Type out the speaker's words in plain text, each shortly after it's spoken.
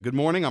Good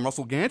morning, I'm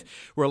Russell Gant.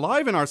 We're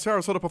live in our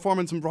Sarasota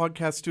Performance and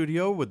Broadcast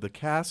Studio with the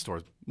cast,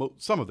 or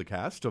some of the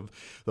cast, of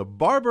The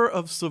Barber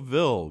of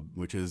Seville,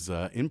 which is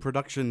in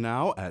production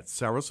now at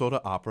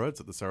Sarasota Opera. It's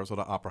at the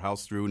Sarasota Opera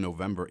House through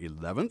November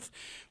 11th.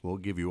 We'll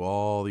give you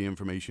all the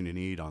information you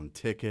need on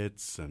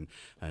tickets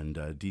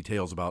and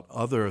details about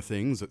other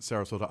things at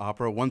Sarasota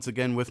Opera. Once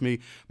again with me,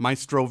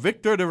 Maestro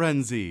Victor de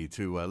Renzi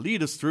to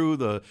lead us through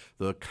the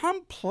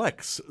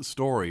complex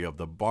story of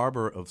The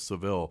Barber of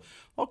Seville.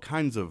 All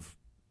kinds of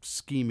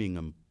scheming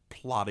and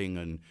plotting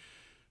and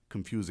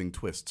confusing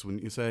twists,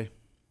 wouldn't you say?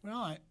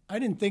 Well, I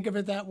didn't think of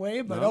it that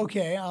way, but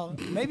okay.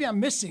 Maybe I'm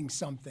missing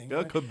something.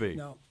 Yeah, it could be.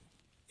 No,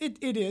 it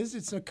is.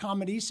 It's a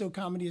comedy, so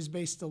comedy is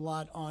based a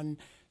lot on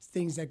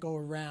things that go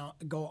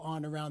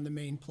on around the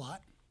main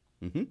plot.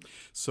 Mm-hmm.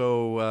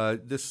 So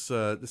this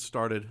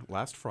started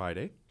last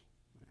Friday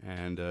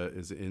and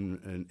is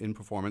in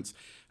performance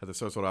at the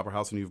Sarasota Opera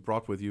House, and you've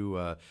brought with you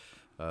a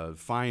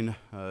fine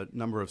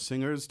number of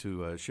singers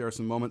to share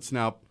some moments.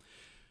 Now,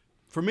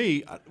 for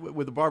me,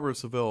 with The Barber of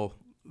Seville,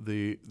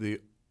 I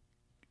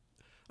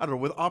don't know,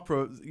 with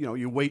opera,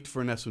 you wait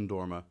for Nessun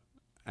Dorma,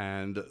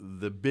 and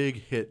the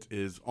big hit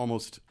is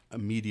almost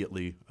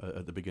immediately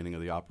at the beginning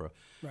of the opera.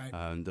 Right.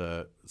 And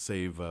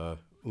save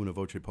Una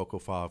Voce Poco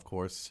Fa, of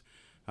course.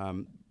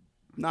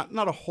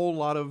 Not a whole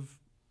lot of,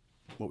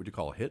 what would you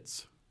call,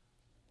 hits,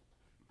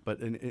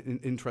 but an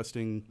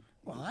interesting.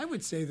 Well, I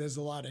would say there's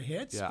a lot of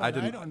hits. Yeah, but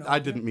I don't know. I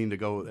didn't mean to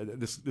go.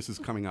 This is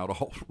coming out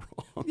all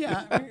wrong.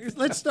 Yeah,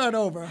 let's start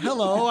over.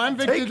 Hello, I'm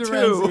Victor Take de two.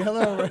 Renzi.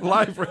 Hello.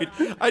 Live rate.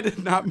 I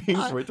did not mean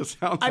for it to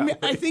sound that way.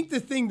 I think the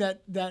thing that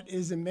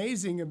is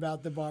amazing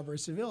about The Barber of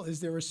Seville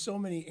is there are so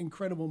many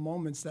incredible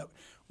moments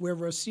where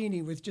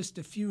Rossini, with just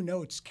a few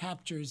notes,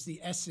 captures the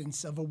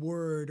essence of a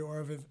word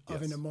or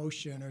of an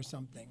emotion or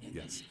something.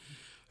 Yes,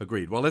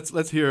 agreed. Well,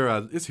 let's hear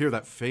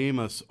that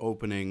famous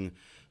opening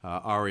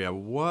aria.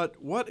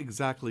 What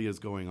exactly is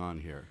going on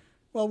here?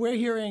 Well, we're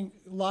hearing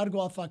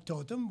Largo al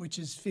factotum, which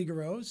is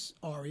Figaro's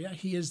aria.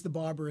 He is the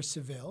Barber of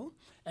Seville.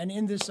 And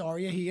in this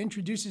aria, he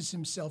introduces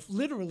himself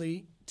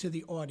literally to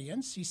the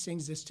audience. He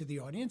sings this to the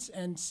audience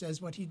and says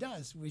what he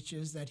does, which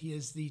is that he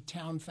is the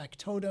town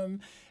factotum.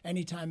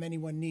 Anytime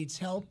anyone needs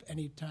help,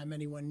 anytime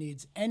anyone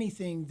needs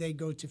anything, they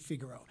go to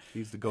Figaro.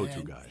 He's the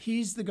go-to guy.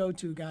 He's the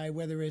go-to guy,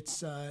 whether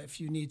it's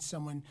if you need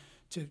someone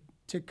to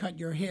cut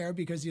your hair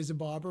because he's a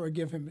barber, or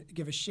give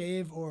a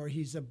shave, or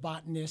he's a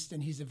botanist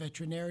and he's a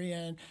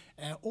veterinarian,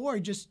 or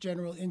just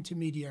general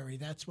intermediary.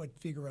 That's what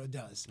Figaro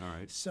does. All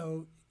right.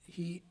 So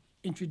he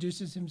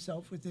introduces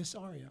himself with this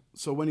aria.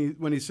 So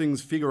when he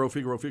sings Figaro,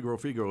 Figaro, Figaro,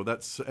 Figaro,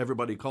 that's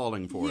everybody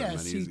calling for him.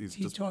 Yes, and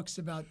he talks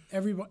about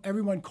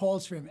everyone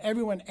calls for him.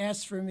 Everyone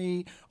asks for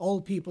me,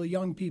 old people,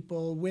 young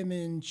people,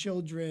 women,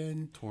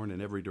 children. Torn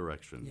in every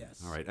direction.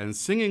 Yes. All right. And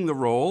singing the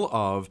role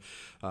of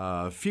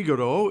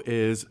Figaro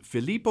is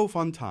Filippo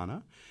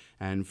Fontana.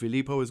 And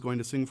Filippo is going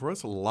to sing for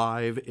us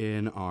live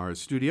in our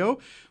studio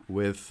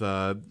with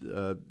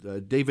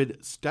David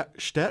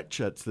Stech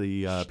at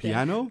the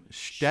piano.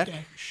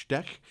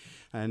 Stech.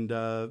 And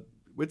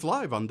it's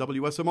live on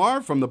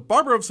WSMR from The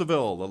Barber of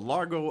Seville, the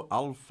Largo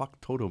al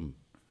Factotum.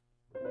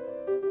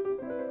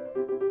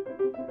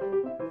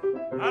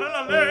 La la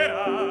la la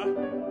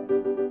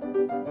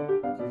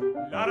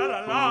la la la la la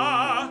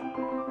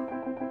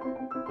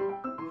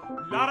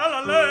la la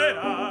la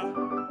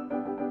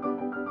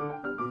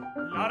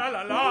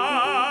la.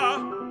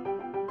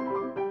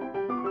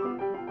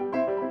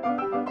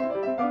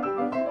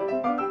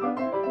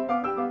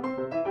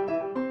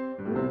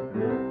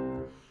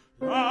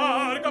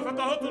 Largo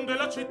factotum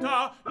della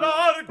città,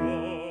 largo.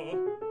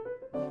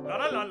 La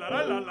la la la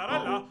la la la la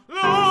la.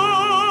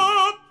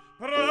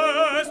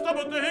 Presto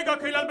bottega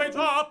che l'alba è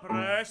già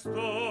presto.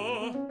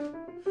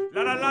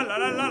 La la la la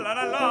la la la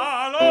la la.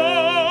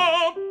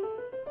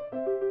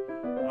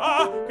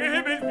 Ah,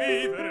 che bel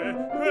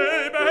vivere,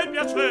 che bel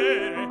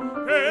piacere,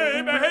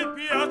 che bel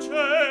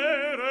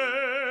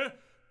piacere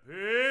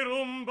per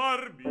un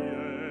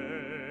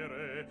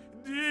barbiere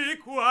di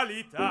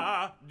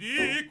qualità,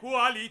 di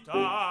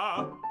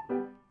qualità.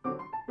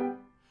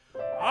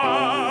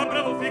 Ah,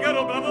 bravo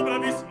Figaro, bravo,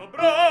 bravissimo,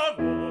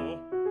 bravo.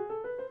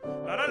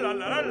 La la la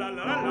la la la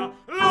la la la.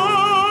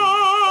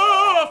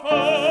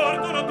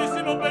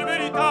 Fortunatissimo per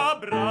verità,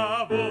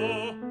 bravo.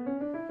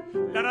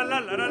 La la la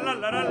la la la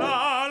la la la.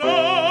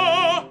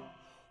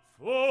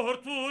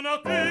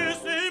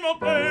 Fortunatissimo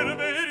per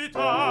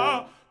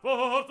verità,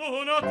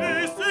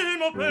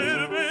 fortunatissimo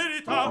per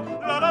verità.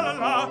 La la la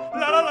la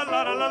la la la la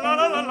la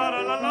la la la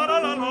la la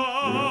la la.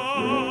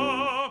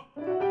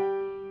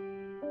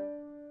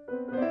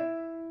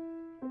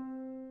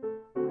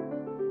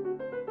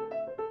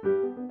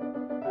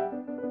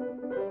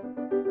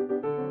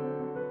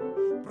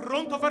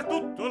 Pronto a far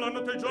tutto la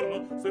notte e il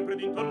giorno, sempre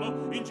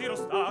d'intorno in giro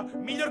sta.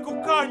 Miglior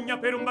cuccagna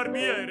per un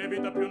barbiere,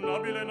 vita più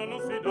nobile non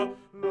si dà.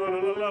 La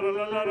la la la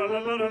la la la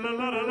la la la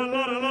la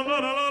la la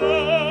la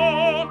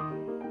la.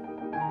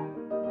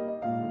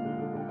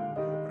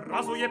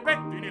 Rasoie e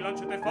pettini,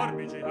 lancette e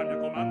forbici al mio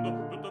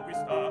comando, tutto qui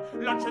sta.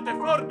 Lancette e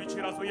forbici,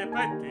 rasoie e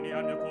pettini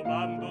al mio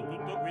comando,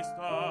 tutto qui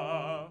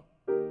sta.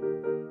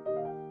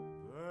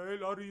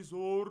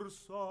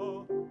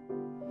 corsa,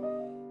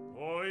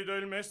 poi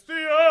del mestiere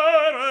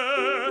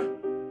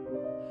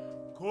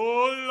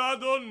con la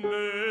donnetta,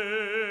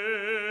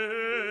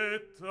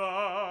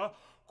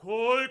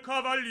 col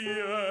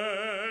cavaliere,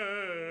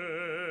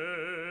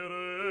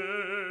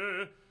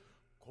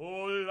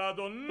 con la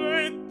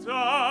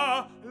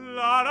donnetta,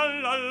 la la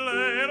la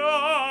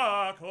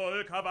la,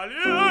 col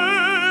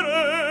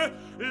cavaliere,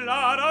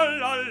 la la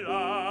la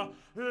la,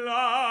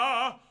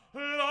 la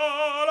la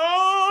la.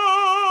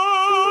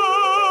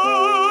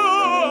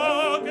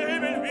 Che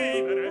bel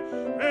vivere,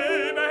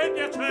 che bel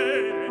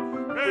piacere,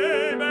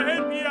 che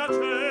bel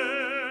piacere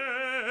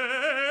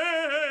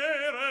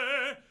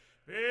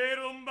per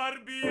un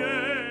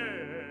barbiere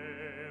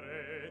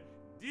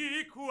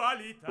di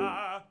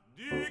qualità,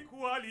 di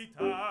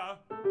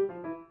qualità.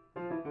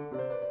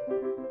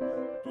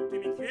 Tutti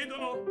mi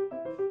chiedono,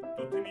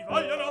 tutti mi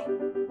vogliono,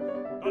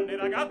 donne e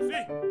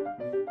ragazzi,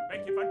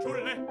 vecchie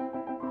fanciulle,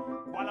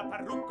 qua la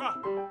parrucca,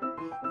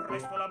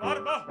 presto la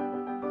barba,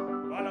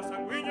 qua la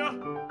sanguigna,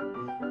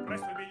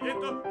 presto il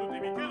biglietto. Tutti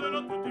mi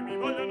chiedono, tutti mi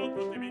vogliono,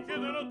 tutti mi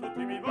chiedono,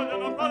 tutti mi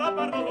vogliono, qua la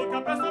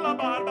parrucca, presto la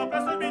barba,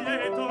 presto il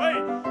biglietto.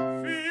 Ehi,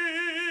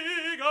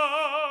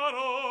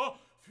 Figaro,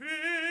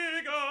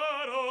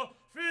 Figaro,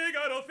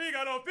 Figaro,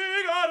 Figaro,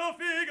 Figaro,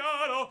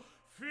 Figaro,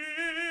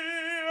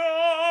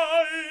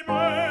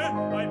 ahimè,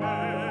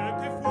 ahimè,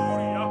 che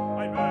furia,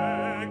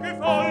 ahimè, che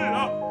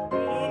folla,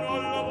 uno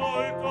alla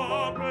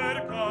volta, per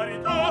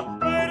carità,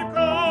 per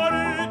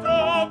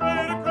carità,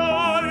 per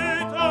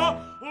carità,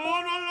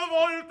 uno alla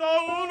volta,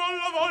 uno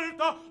alla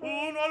volta,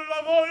 uno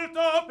alla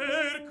volta,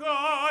 per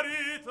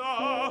carità.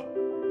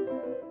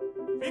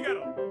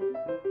 Figaro,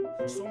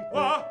 son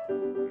qua,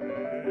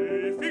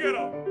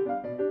 Figaro,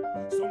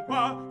 son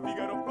qua,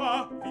 Figaro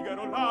qua,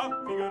 Figaro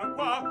là, Figaro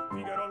qua,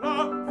 Figaro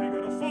là,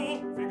 Figaro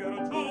su, Figaro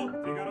giù,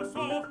 Figaro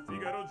su,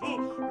 Figaro giù,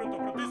 pronto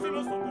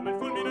prontissimo, son come il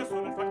fulmine,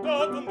 sono il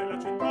factotum della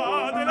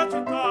città, della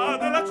città,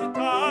 della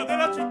città,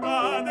 della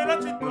città, della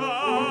città.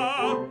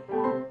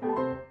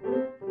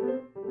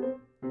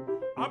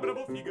 Ah,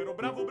 bravo Figaro,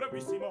 bravo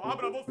bravissimo, ah,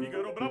 bravo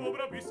Figaro, bravo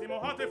bravissimo,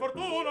 a te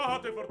fortuna, a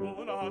te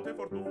fortuna, a te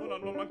fortuna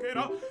non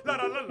mancherà, la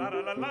la la la la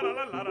la la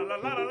la la la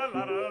la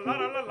la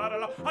la la la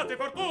la, a te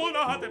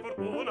fortuna, a te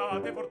fortuna, a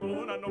te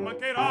fortuna non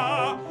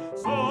mancherà.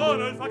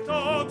 Sono il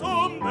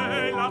factotum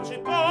della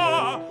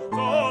città,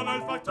 sono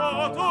il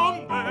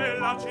factotum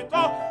della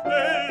città,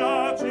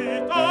 della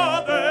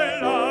città,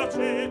 della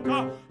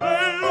città,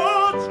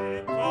 della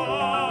città.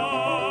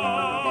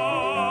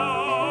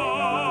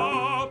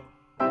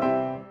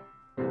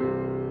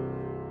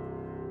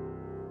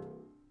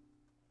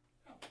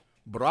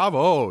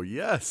 Bravo!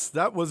 Yes,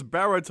 that was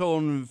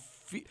baritone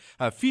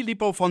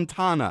Filippo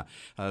Fontana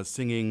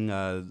singing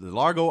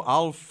Largo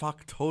al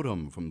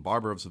Factotum from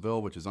Barber of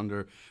Seville, which is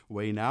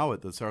underway now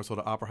at the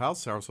Sarasota Opera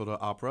House. Sarasota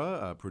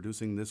Opera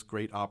producing this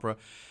great opera.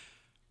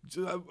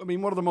 I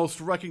mean, one of the most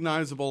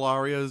recognizable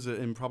arias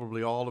in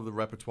probably all of the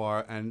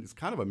repertoire, and it's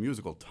kind of a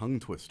musical tongue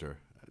twister.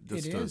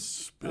 Just it to is.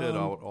 spit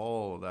out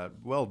all of that.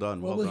 Well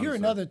done. Well, well we'll done, hear sir.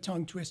 another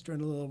tongue twister in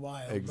a little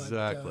while.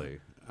 Exactly.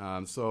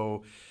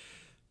 So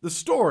the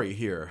story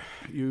here,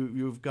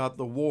 you've got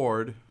the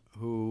ward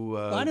who...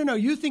 I don't know.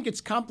 You think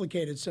it's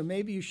complicated, so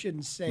maybe you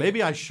shouldn't say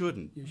Maybe it. I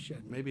shouldn't. You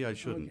shouldn't. Maybe I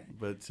shouldn't. Okay.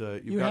 But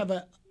You have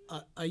a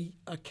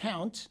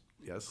count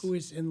Yes. who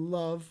is in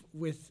love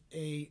with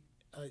a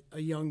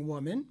young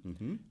woman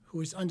who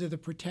is under the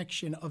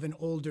protection of an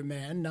older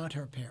man, not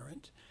her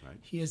parent. Right.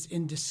 He is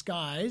in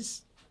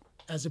disguise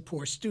as a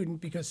poor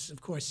student because,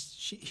 of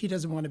course, he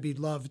doesn't want to be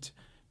loved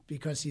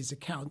because he's a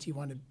count. He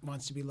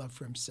wants to be loved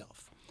for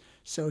himself.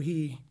 So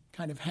he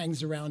kind of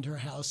hangs around her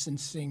house and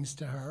sings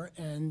to her,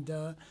 and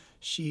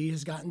she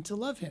has gotten to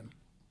love him.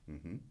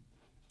 Mm-hmm.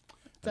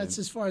 That's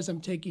as far as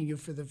I'm taking you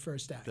for the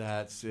first act.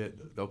 That's it.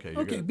 Okay.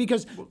 Okay,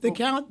 because the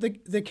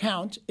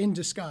count in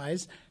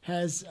disguise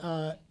has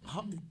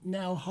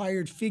now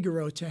hired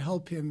Figaro to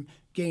help him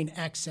gain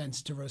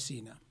accents to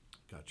Rosina.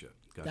 Gotcha.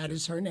 That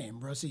is her name,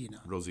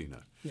 Rosina.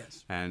 Rosina.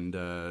 Yes. And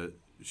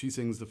she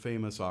sings the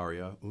famous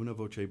aria, Una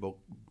voce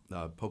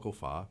poco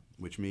fa,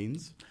 which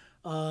means?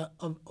 A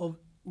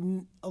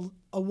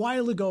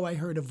while ago, I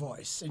heard a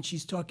voice, and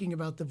she's talking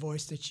about the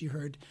voice that she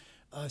heard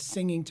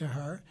singing to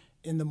her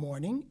in the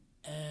morning,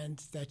 and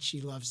that she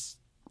loves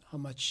how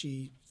much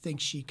she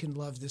thinks she can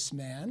love this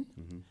man,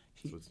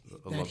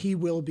 that he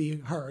will be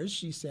hers,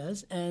 she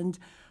says. And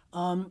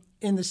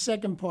in the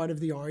second part of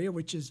the aria,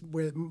 which is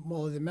where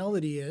more of the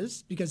melody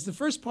is, because the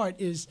first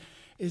part is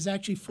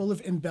actually full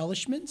of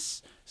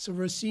embellishments. So in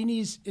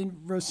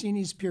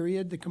Rossini's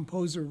period, the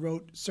composer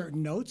wrote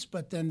certain notes,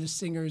 but then the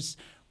singers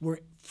were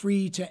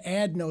free to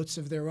add notes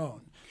of their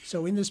own.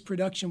 So in this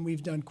production,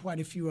 we've done quite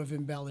a few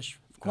embellishments.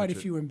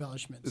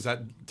 Is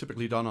that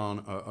typically done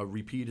on a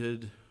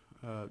repeated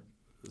section?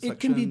 It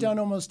can be done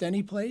almost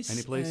any place.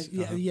 Any place?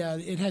 Yeah,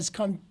 it has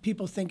come.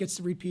 People think it's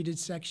the repeated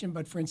section,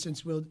 but for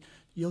instance,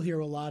 you'll hear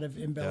a lot of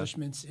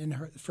embellishments in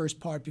her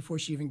first part before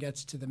she even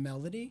gets to the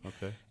melody.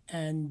 Okay.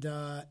 And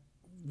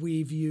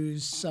we've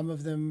used some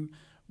of them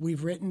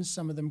we've written.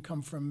 Some of them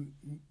come from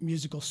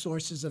musical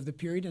sources of the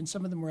period, and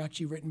some of them were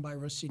actually written by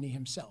Rossini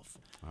himself.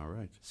 All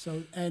right.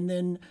 So, and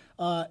then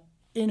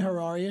in her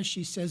aria,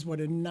 she says what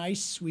a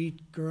nice,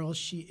 sweet girl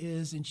she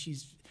is, and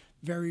she's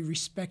very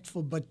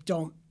respectful, but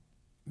don't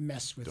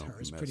mess with her,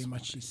 is pretty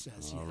much she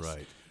says. All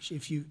right.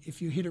 If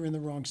you hit her in the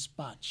wrong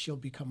spot, she'll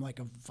become like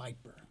a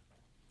viper.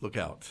 Look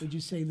out. Would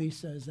you say,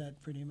 Lisa, is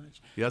that pretty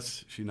much?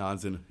 Yes, she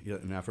nods in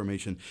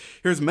affirmation.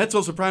 Here's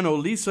mezzo-soprano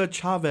Lisa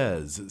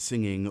Chavez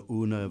singing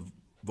Una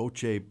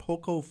Voce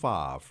Poco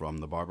Fa from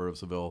The Barber of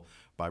Seville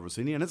by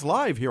Rossini, and it's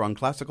live here on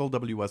Classical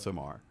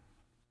WSMR.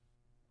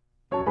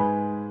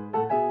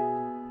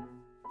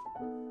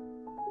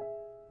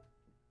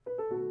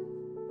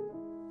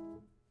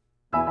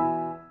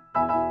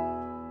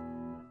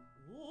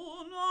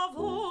 Una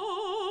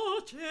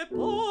voce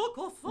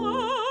poco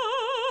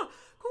fa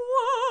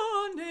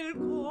qua nel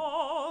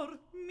cor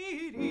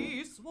mi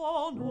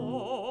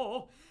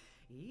risuonò,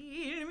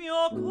 il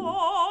mio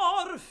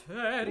cor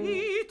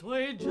ferito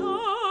è già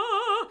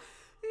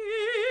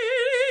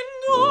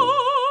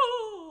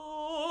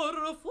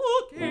indor fu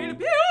che il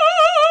piago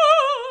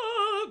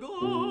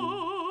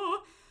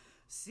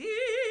si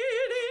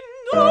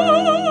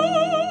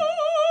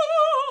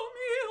l'indor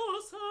mio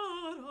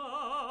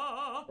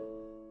sarà,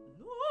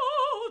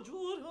 lo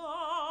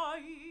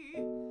giurai,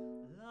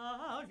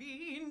 la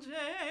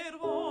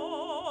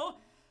vincerò,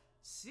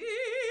 si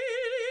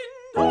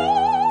l'indor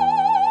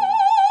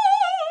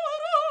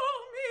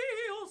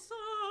mio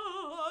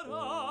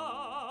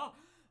sarà,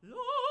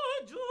 lo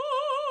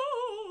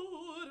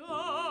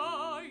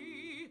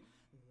giurai,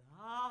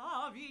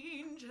 la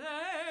vincerò.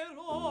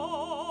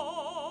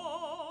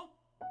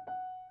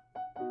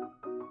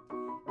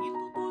 Il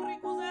tutto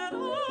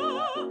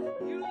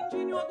ricuserò, io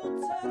l'ingegno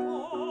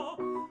aguzzerò,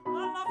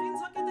 alla fin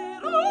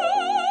sacchiterò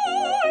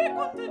e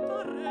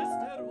contenta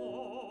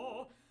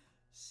resterò.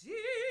 Sì,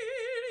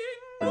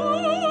 l'indoro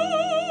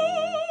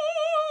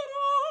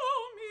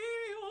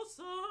mio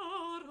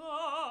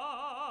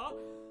sarà, lo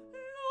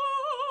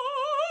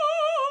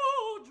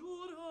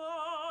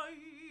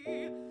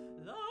giurai,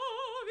 la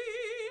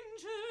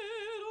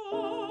vincerò.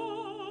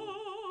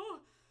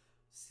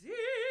 Sì,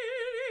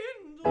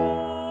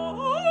 l'indoro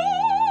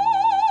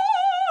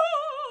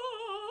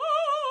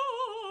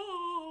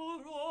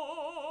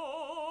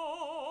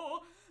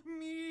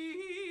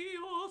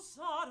mio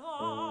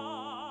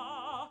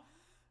sarà,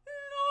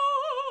 lo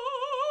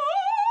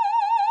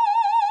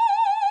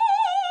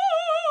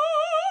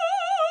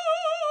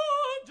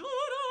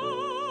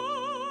giurai,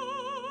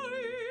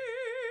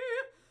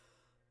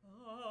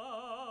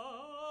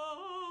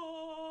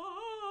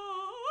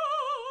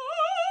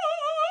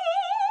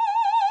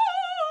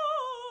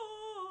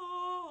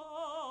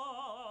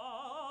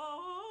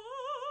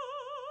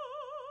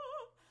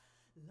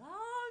 la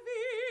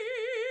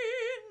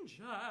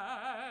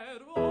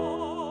vincerò.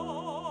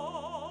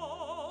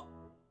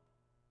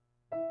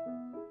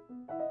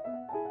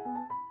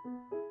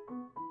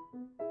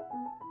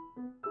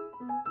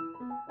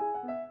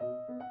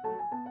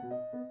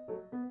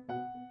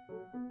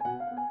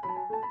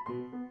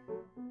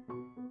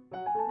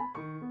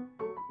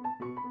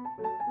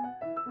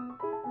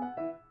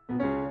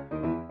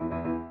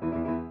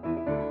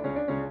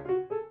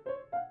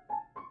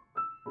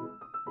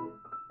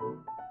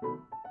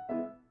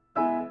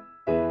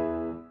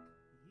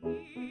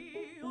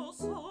 Io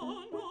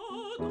sono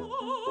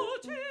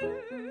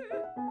docile,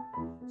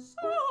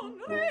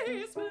 son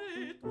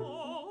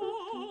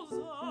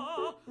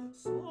rispettosa,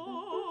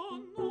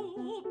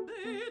 sono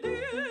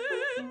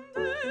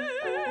obbediente,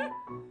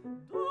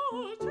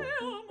 dolce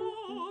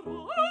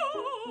amorosa,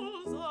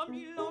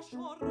 mi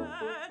lascio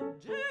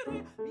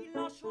reggere,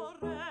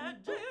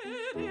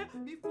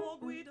 mi fo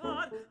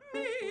guidar,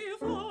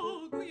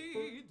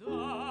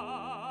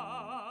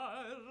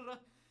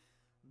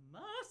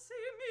 ma se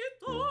mi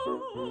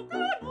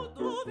toccano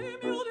dove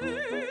mi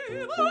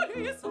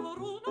udevoli, sarò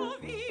una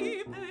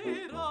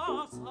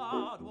vipera,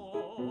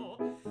 sarò,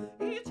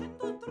 i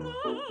 100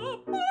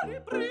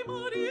 trappoli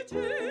prima di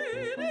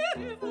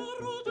cenere,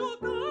 farò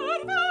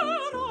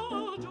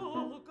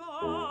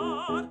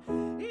giocar,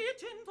 i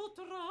 100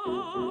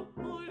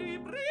 trappoli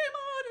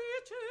prima di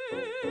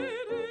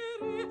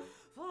cenere,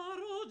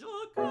 farò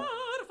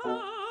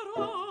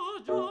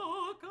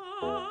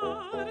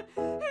giocar,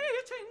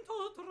 i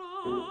 100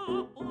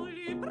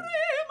 trappoli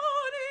prima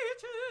di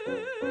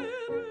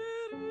cenere,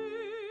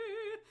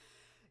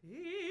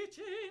 i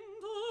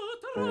 100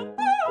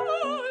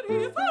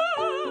 trappoli farò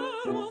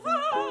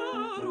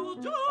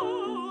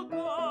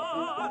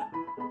giocar.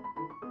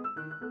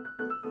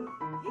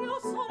 Io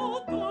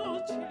sono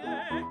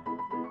docile,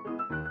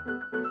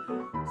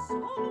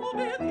 sono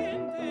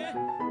obbediente,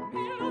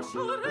 mi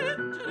lascio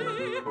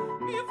reggere,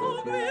 mi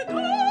fo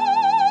guidare.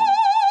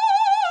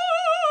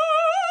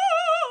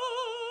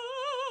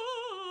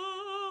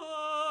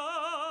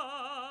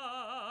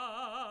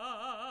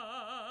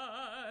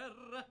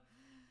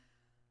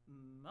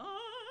 Ma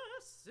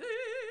se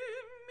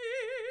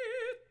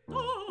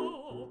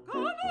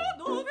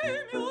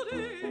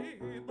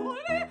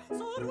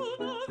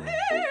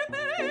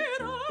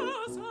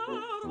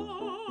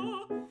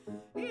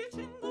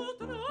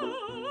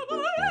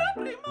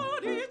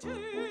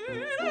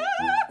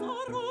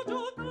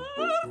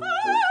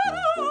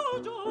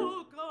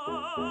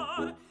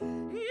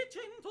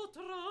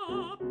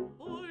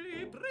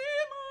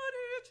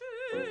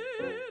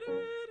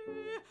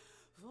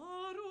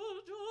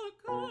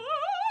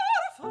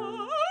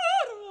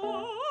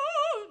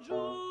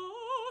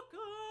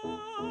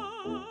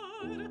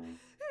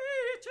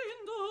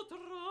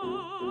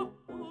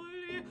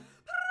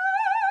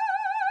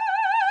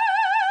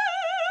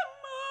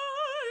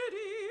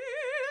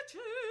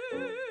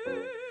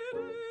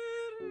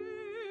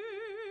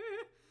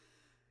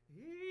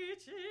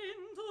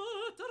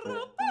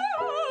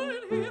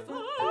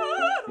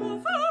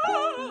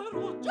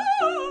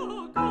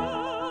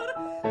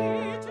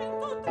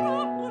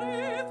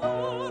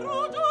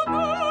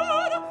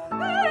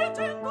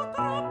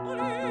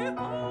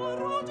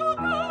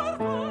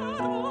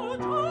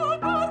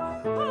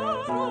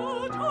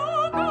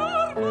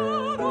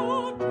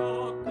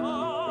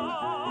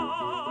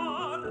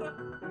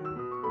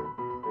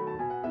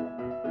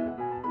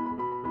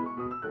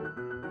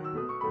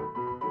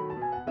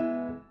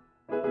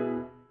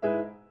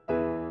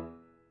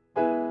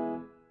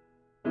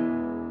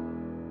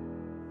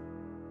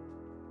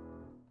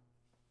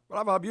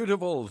Brava,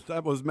 beautiful.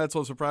 That was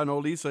mezzo-soprano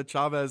Lisa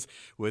Chavez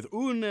with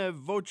Une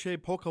Voce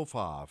Poco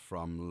Fa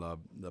from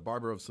The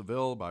Barber of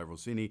Seville by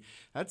Rossini.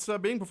 That's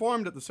being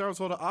performed at the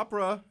Sarasota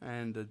Opera,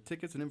 and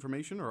tickets and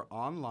information are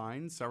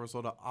online,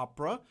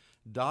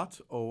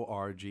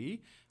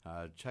 sarasotaopera.org.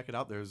 Check it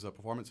out. There's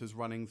performances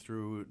running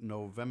through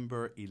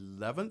November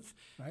 11th.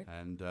 Right.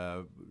 And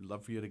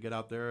love for you to get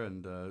out there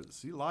and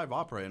see live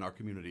opera in our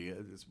community.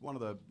 It's one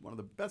of the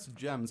best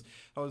gems.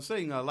 I was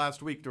saying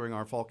last week during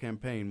our fall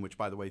campaign, which,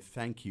 by the way,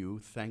 thank you.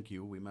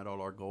 We met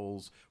all our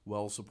goals,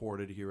 well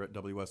supported here at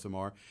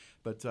WSMR.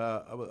 But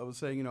I was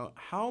saying,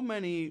 how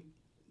many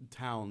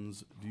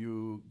towns do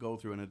you go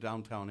through in a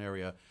downtown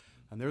area,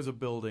 and there's a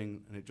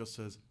building, and it just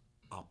says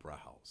Opera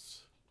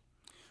House?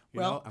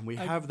 And we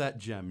have that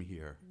gem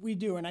here. We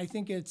do, and I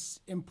think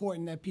it's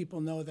important that people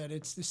know that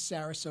it's the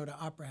Sarasota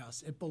Opera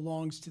House. It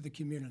belongs to the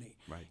community.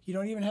 Right. You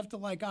don't even have to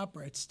like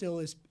opera.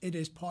 It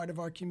is part of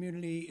our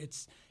community.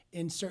 It's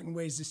in certain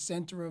ways the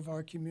center of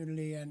our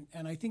community, and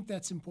I think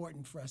that's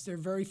important for us. There are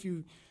very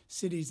few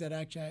cities that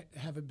actually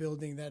have a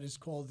building that is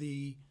called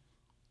the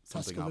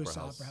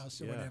Tuscaloosa Opera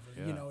House or whatever.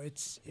 Yeah.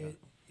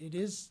 It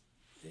is.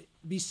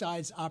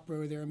 Besides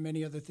opera, there are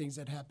many other things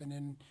that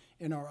happen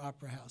in our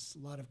opera house.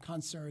 A lot of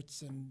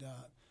concerts and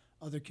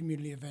other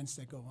community events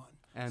that go on.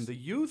 And the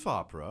youth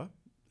opera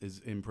is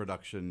in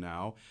production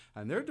now,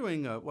 and they're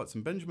doing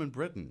some Benjamin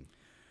Britten.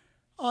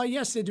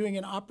 Yes, they're doing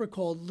an opera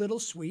called Little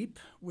Sweep,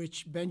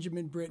 which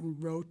Benjamin Britten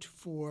wrote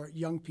for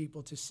young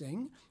people to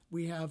sing.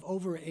 We have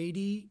over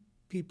 80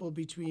 people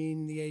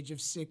between the age of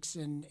 6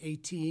 and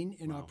 18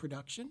 in our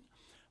production.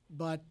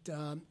 But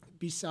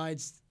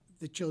besides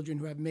the children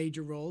who have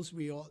major roles,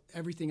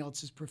 everything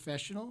else is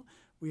professional.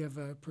 We have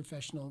a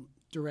professional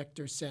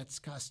director, sets,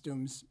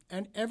 costumes,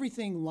 and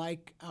everything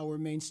like our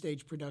main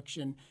stage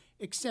production,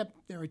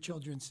 except there are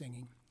children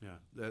singing. Yeah.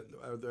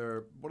 What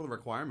are the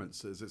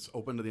requirements? Is it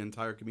open to the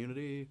entire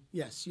community?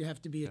 Yes, you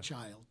have to be a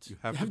child. You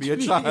have to be a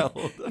child.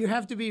 You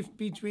have to be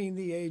between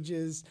the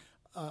ages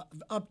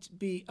up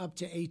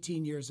to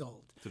 18 years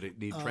old. Do they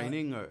need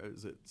training, or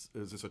is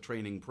this a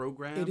training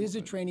program? It is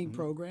a training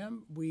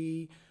program.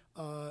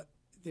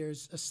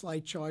 There's a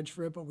slight charge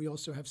for it, but we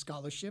also have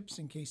scholarships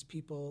in case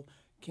people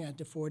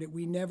can't afford it.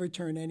 We never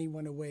turn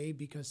anyone away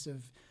because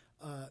of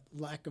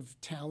lack of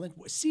talent,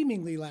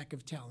 seemingly lack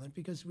of talent,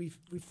 because we've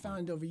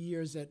found over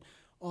years that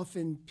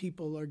often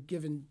people are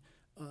given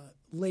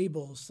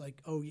labels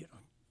like,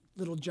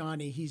 little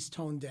Johnny, he's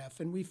tone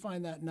deaf, and we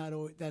find that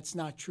that's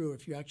not true.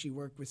 If you actually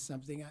work with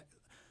something,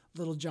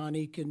 little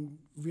Johnny can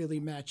really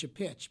match a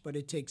pitch, but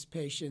it takes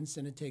patience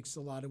and it takes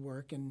a lot of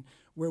work, and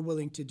we're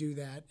willing to do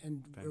that,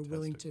 and we're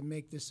willing to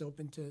make this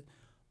open to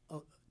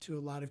a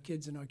lot of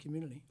kids in our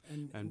community.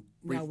 And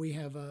now we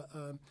have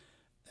a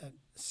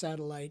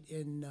satellite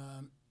in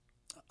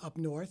up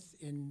north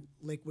in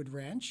Lakewood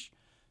Ranch,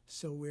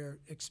 so we're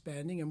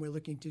expanding, and we're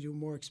looking to do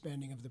more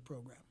expanding of the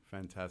program.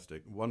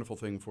 Fantastic. Wonderful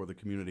thing for the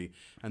community.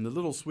 And the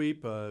Little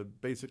Sweep,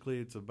 basically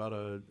it's about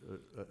a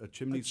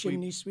chimney sweep. A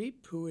chimney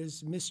sweep who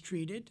is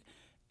mistreated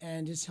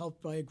and is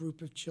helped by a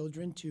group of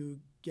children to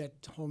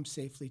get home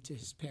safely to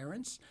his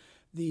parents.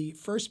 The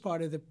first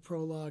part of it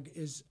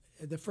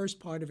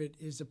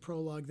is a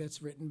prologue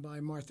that's written by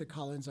Martha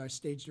Collins, our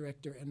stage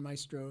director, and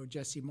maestro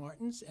Jesse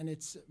Martins, and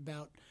it's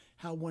about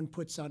how one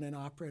puts on an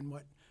opera and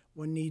what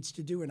one needs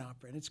to do in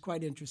opera. And it's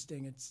quite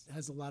interesting. It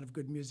has a lot of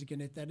good music in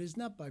it that is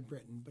not by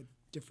Britten, but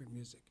different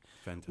music.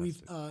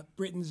 Fantastic.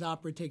 Britten's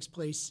opera takes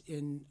place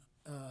in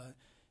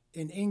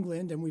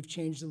England, and we've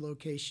changed the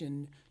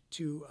location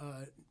to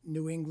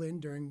New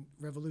England during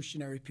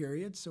Revolutionary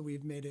period, so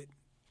we've made it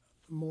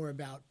more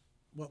about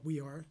what we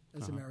are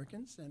as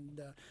Americans.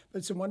 But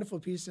it's a wonderful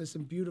piece. There's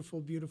some beautiful,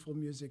 beautiful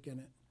music in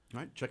it. All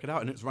right, check it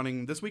out. And it's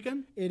running this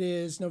weekend? It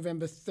is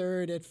November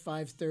 3rd at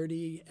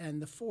 5:30 and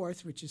the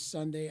 4th, which is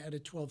Sunday, at a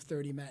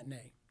 12:30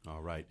 matinee.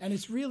 All right. And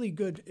it's really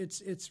good.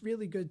 It's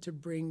really good to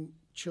bring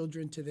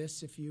children to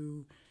this. If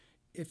you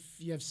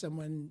have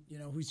someone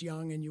who's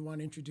young and you want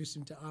to introduce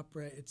them to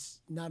opera,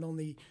 it's not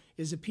only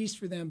is a piece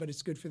for them, but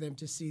it's good for them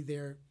to see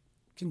their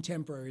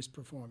contemporaries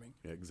performing.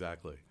 Yeah,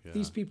 exactly. Yeah.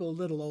 These people are a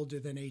little older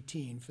than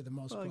 18 for the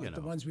most part, you know.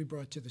 the ones we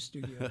brought to the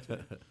studio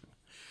today.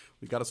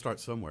 We got to start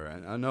somewhere.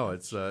 And I know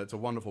it's a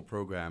wonderful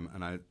program,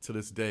 and to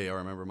this day I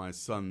remember my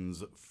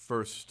son's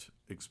first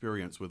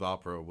experience with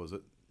opera was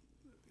at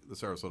the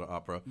Sarasota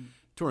Opera,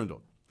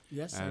 Turandot.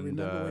 Yes, And, I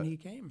remember when he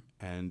came.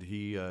 And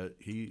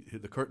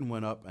the curtain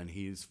went up, and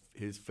his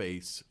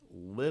face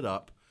lit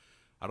up.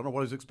 I don't know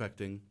what he was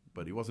expecting,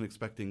 but he wasn't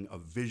expecting a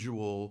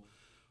visual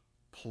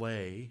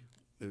play.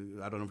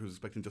 I don't know if he was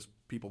expecting just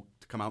people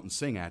to come out and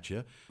sing at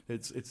you.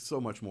 It's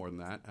so much more than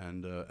that,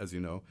 and as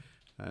you know,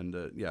 and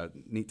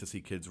neat to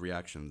see kids'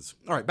 reactions.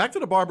 All right, back to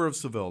the Barber of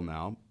Seville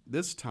now.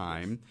 This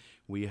time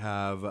we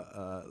have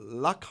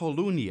La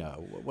Colunia.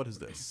 What is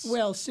this?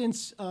 Well,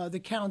 since the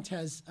Count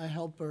has a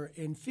helper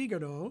in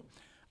Figaro,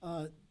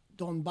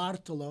 Don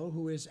Bartolo,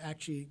 who is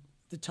actually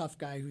the tough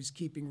guy who's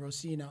keeping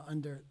Rosina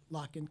under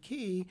lock and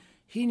key,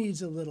 he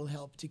needs a little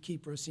help to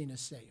keep Rosina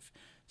safe.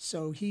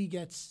 So he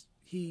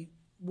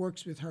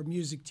works with her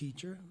music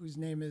teacher, whose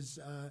name is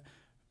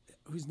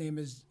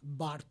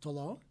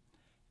Bartolo,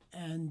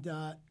 and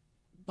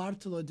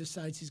Bartolo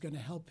decides he's going to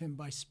help him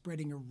by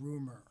spreading a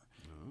rumor.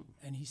 Oh.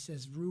 And he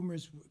says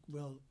rumors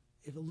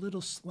if a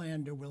little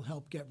slander will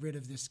help get rid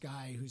of this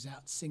guy who's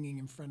out singing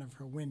in front of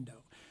her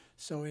window.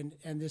 So in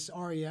this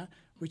aria,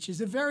 which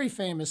is a very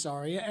famous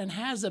aria and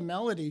has a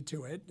melody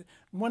to it,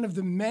 one of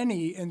the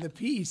many in the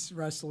piece,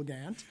 Russell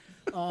Gant.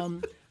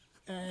 And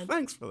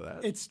thanks for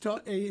that.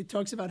 It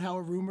talks about how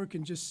a rumor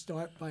can just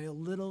start by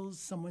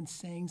someone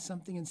saying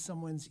something in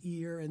someone's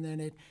ear, and then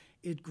it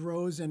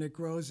grows and it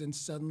grows, and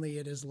suddenly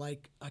it is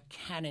like a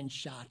cannon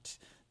shot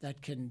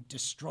that can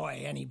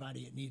destroy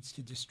anybody it needs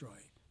to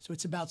destroy. So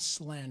it's about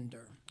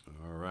slander.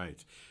 All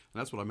right. And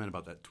that's what I meant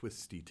about that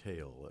twisty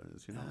tale.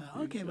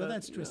 Okay, well,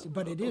 that's twisted,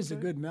 but it is a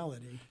good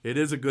melody. It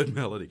is a good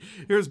melody.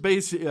 Here's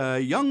bass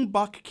Young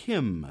Buck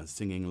Kim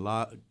singing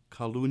La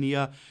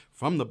Colunia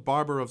from the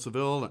Barber of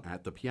Seville.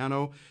 At the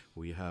piano,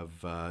 we have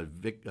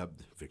Victor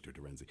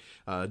Terenzi,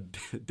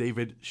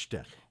 David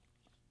Stech.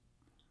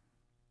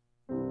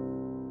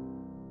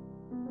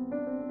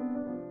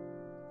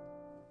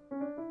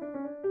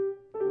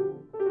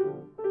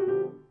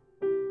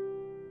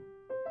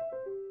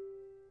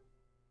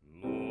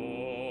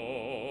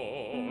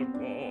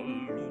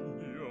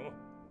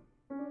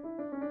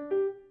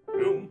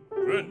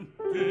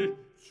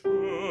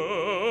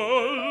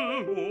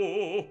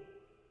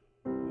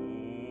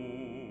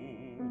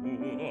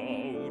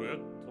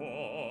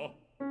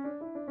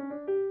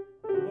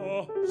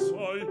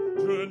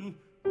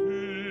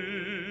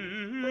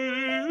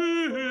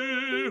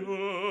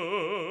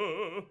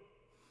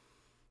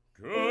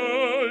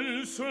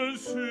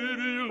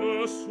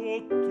 Sensibile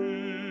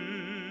sottile,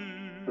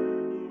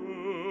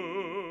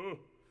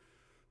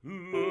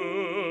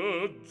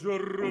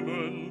 leggermente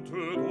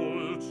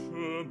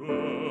dolcemente,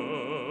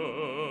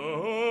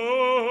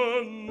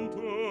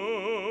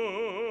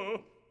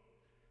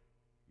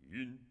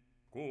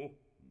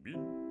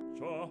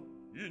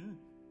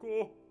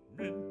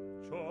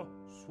 incomincia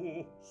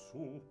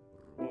sussurrar.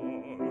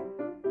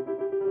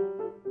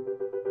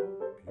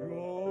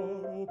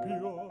 Piano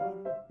piano,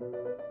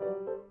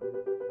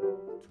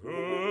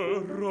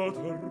 terra,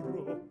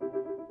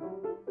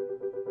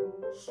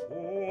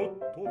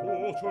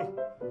 sottovoce,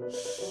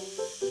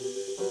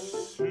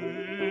 sibilando,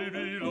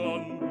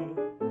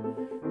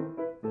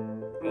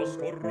 va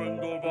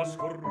scorrendo,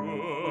 avanzando,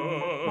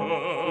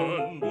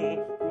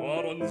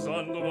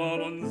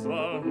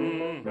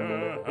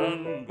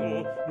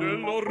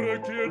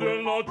 nell'orecchie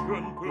della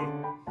gente,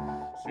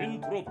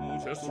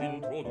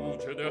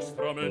 s'introduce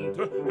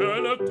destramente, e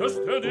le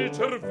teste di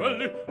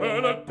cervelli, fa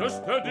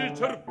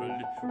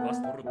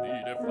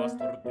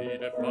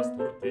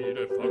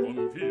stordire, fa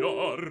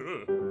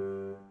gonfiare.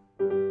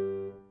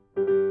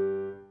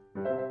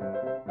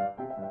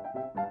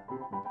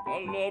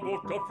 Dalla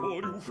bocca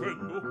fuori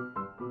uscendo,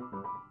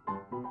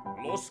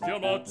 lo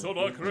schiamazzo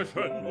va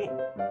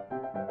crescendo,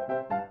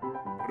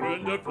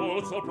 prende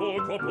forza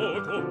poco a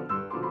poco,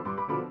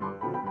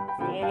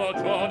 vola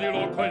già di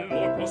loco in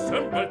loco,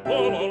 sempre il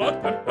polo, la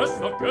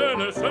tempesta che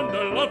ne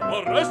sende la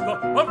foresta,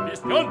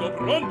 avvischiando,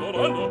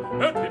 brondolando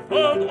e ti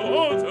fa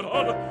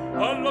dogerare.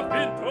 Alla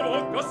fin tra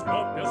bocca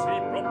scoppia,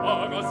 si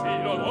propaga, si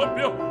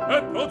raddoppia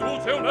e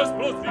produce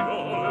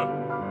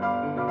un'esplosione,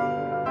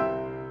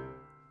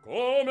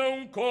 come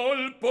un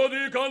colpo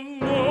di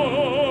cannone,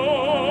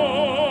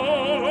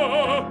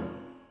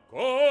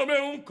 come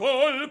un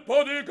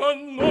colpo di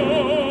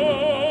cannone.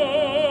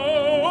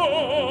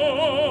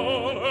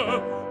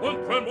 Un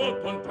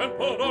tremoto, un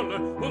temporale,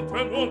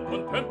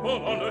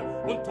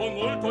 un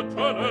tumulto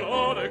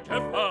generale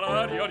che fa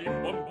l'aria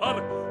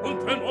rimbombare. Un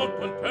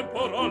tremoto, un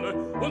temporale,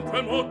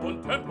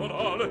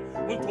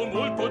 un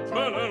tumulto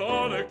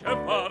generale che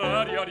fa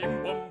l'aria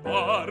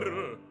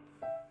rimbombare.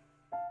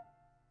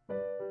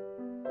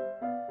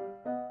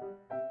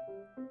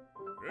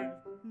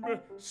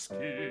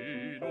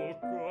 Meschino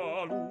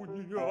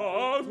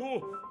calunniato,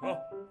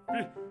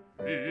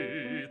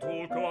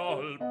 avvilito,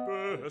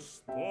 calpestato,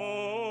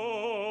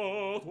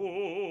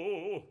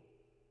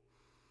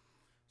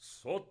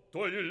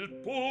 Sotto il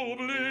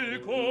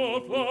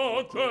pubblico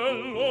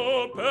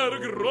flagello per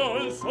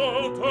gran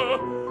sorte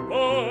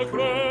va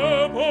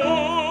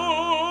crepar.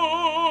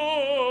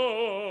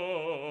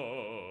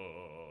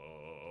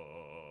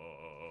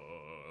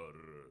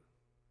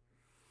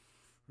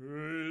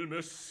 Il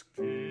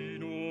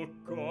meschino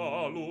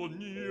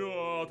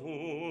calunniato,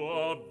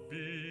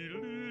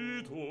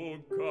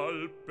 avvilito,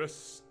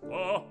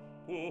 calpestato,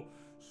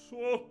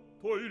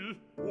 sotto il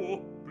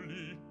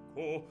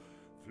pubblico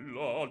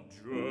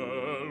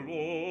flagello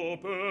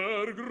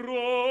per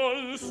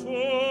gran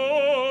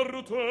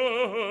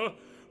sorte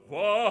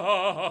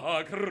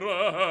va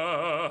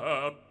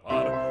crepar.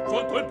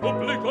 Sotto il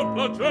pubblico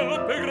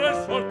flagello per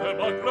gran sorte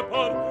va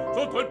crepar.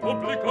 Sotto il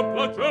pubblico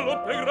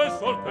flagello per gran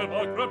sorte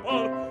va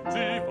crepar.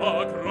 Si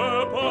va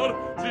crepar,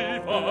 si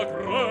va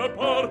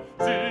crepar,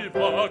 si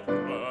va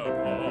crepar.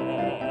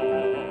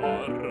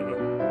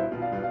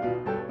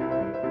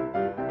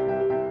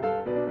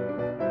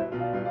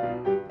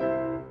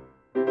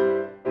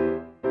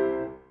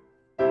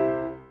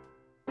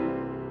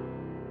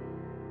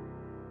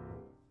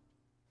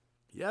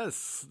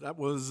 Yes, that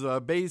was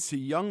bass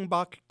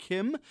Youngbok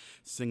Kim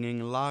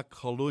singing La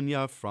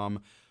Colunia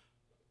from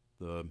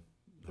the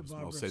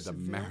I'll say the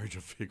Marriage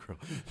of Figaro.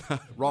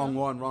 Wrong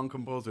one, wrong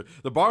composer.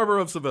 The Barber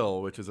of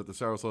Seville, which is at the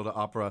Sarasota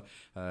Opera,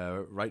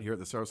 right here at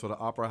the Sarasota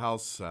Opera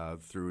House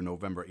through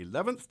November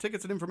 11th.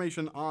 Tickets and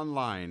information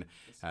online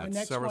at Our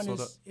next Sarasota.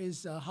 one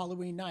is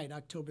Halloween night,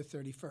 October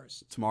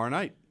 31st. Tomorrow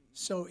night.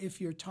 So if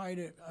you're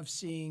tired of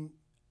seeing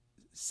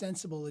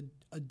sensible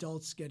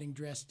adults getting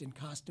dressed in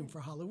costume for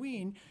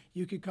Halloween,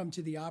 you could come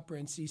to the opera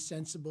and see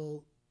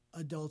sensible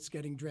adults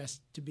getting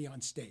dressed to be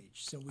on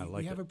stage. So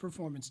we have a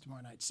performance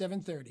tomorrow night,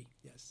 7:30.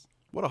 Yes.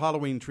 What a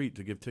Halloween treat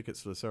to give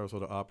tickets to the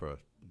Sarasota Opera.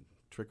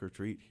 Trick or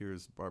treat,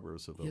 here's Barber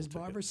of Seville. Here's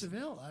Barber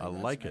Seville. I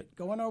like it.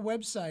 Go on our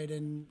website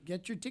and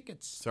get your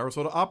tickets.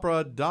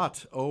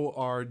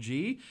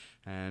 SarasotaOpera.org.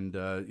 And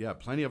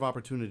plenty of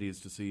opportunities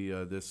to see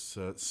this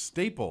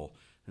staple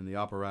in the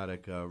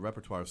operatic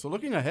repertoire. So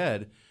looking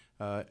ahead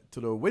to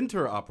the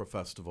Winter Opera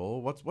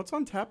Festival, what's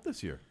on tap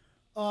this year?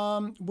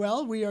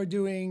 Well, we are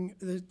doing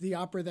the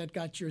opera that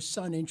got your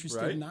son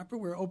interested Right. in opera.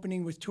 We're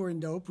opening with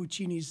Turandot,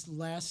 Puccini's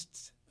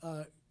last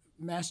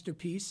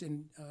masterpiece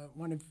and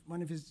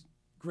one of his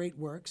great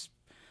works,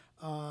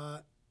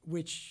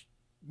 which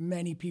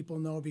many people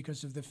know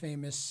because of the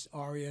famous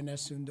aria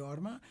Nessun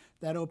Dorma.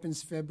 That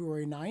opens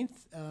February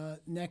 9th.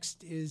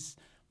 Next is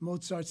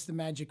Mozart's The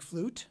Magic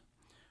Flute,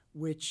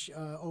 which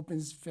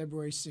opens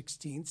February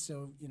 16th.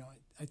 So,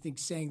 I think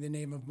saying the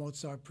name of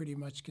Mozart pretty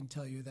much can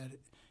tell you that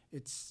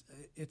it's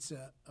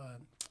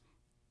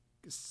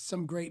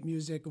some great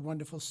music, a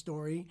wonderful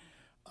story.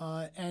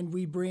 And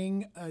we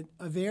bring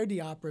a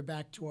Verdi opera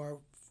back to our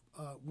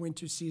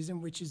winter season,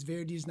 which is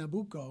Verdi's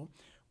Nabucco,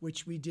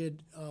 which we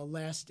did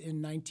last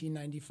in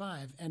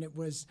 1995. And it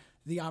was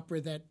the opera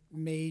that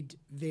made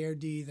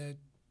Verdi the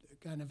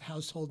kind of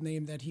household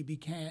name that he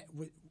became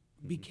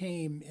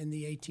in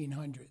the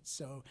 1800s.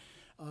 So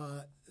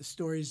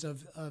stories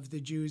of the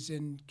Jews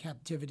in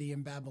captivity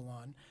in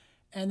Babylon.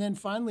 And then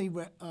finally,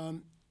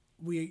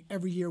 we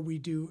every year we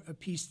do a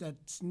piece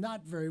that's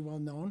not very well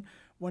known.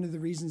 One of the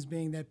reasons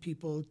being that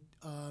people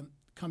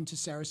come to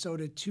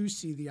Sarasota to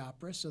see the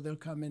opera, so they'll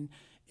come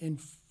in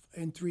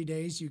 3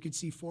 days. You could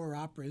see 4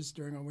 operas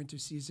during our winter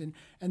season,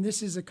 and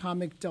this is a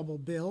comic double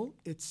bill.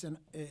 It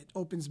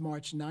opens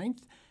March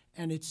 9th,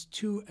 and it's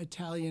 2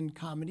 Italian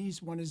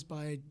comedies. One is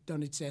by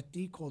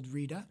Donizetti called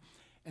Rita,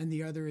 and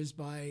the other is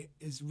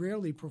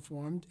rarely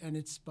performed, and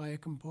it's by a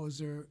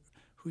composer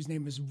whose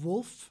name is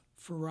Wolf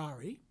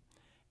Ferrari.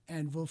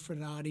 And Wolf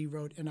Ferrari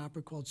wrote an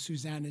opera called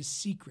Susanna's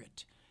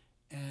Secret,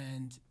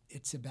 and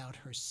it's about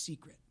her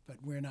secret.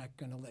 But we're not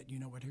going to let you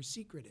know what her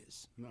secret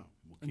is. No.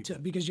 We'll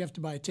because you have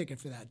to buy a ticket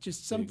for that.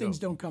 Just some things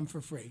don't come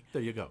for free.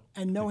 There you go.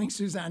 And knowing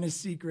Susanna's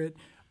Secret,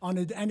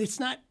 and it's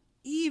not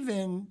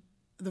even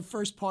the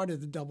first part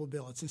of the double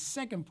bill. It's the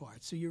second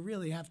part. So you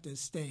really have to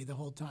stay the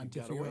whole time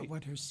to figure out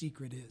what her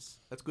secret is.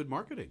 That's good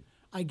marketing.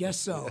 I guess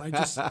so. I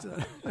just...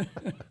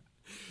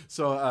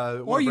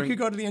 So, or you could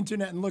go to the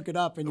internet and look it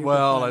up, and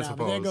I suppose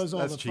but there goes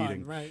all that's the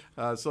cheating, fun,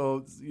 right?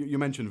 So you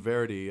mentioned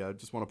Verdi. I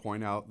just want to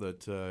point out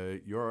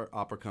that your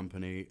opera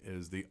company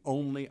is the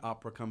only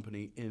opera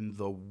company in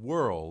the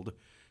world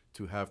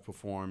to have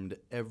performed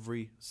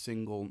every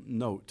single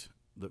note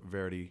that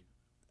Verdi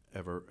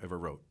ever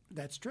wrote.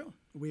 That's true.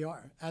 We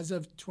are. As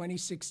of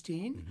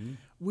 2016,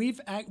 we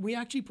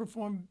actually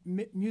performed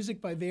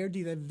music by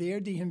Verdi that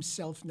Verdi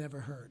himself never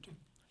heard.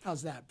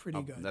 How's that?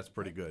 Pretty good. That's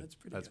pretty good.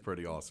 That's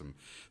pretty awesome.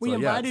 We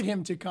invited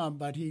him to come,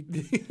 but he,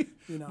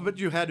 But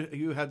you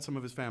had some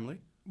of his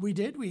family? We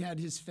did. We had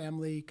his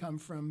family come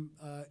from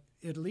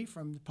Italy,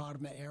 from the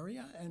Parma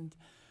area, and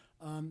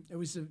it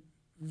was a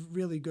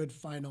really good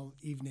final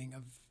evening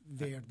of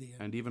Verdi.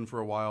 And even for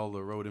a while,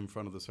 the road in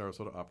front of the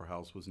Sarasota Opera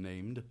House was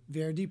named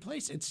Verdi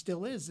Place. It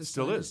still is. The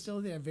still sign is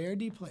still there.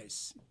 Verdi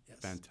Place. Yes.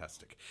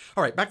 Fantastic.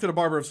 All right, back to the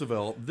Barber of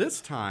Seville. This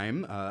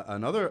time,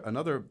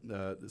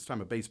 this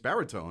time a bass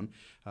baritone.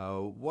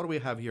 What do we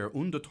have here?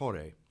 Un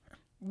dottore.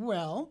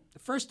 Well,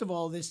 first of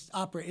all, this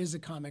opera is a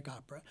comic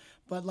opera,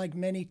 but like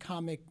many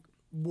comic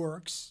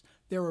works,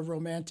 there are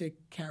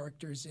romantic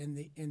characters in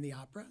the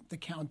opera. The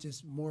Count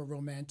is more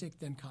romantic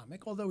than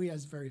comic, although he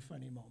has very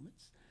funny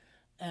moments.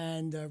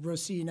 And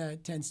Rosina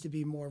tends to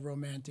be more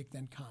romantic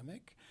than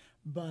comic.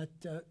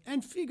 But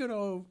and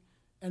Figaro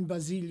and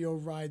Basilio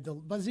rides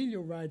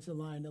the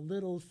line a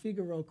little.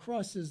 Figaro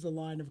crosses the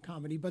line of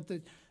comedy, but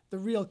the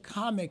real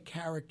comic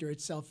character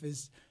itself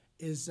is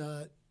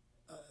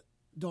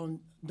Don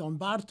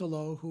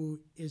Bartolo, who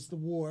is the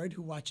ward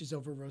who watches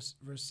over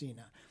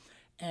Rosina.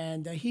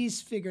 And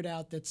he's figured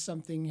out that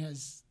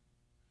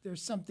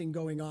there's something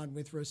going on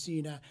with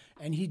Rosina,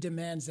 and he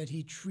demands that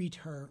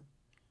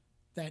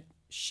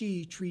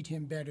she treat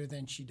him better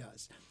than she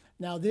does.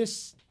 Now,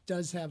 this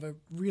does have a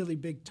really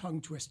big tongue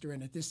twister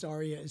in it. This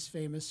aria is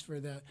famous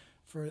for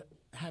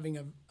having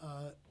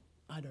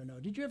I don't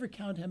know. Did you ever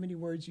count how many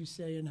words you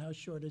say in how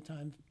short a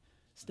time,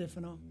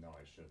 Stefano? No,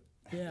 I should.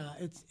 Yeah,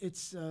 it's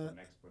the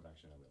next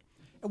production of it.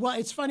 Well,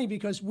 it's funny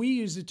because we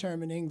use the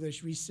term in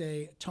English, we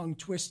say tongue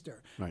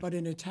twister. Right. But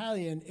in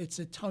Italian, it's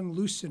a tongue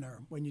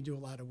loosener when you do a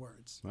lot of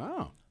words.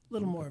 Wow. A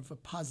little more of a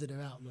positive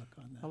outlook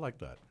on I that. like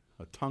that.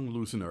 A tongue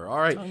loosener. All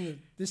right.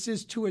 This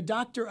is to a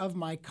doctor of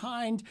my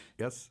kind.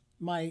 Yes.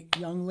 My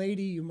young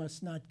lady, you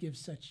must not give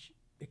such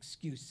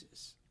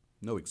excuses.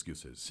 No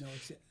excuses. No,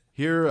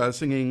 Here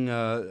singing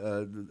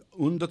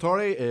Un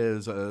Dottore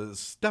is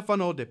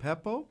Stefano De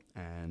Peppo,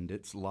 and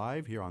it's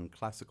live here on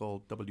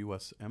Classical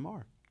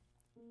WSMR.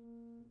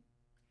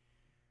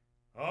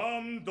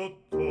 Am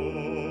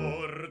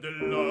dottor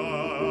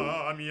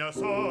della mia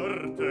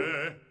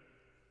sorte,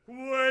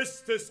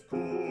 queste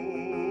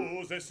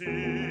scuse,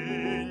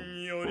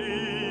 signorina.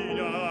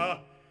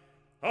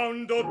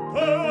 Am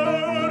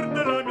dottor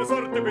della mia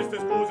sorte, queste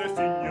scuse,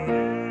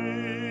 signorina.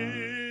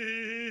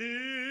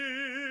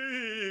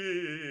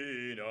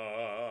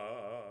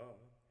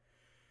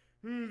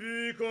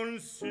 Vi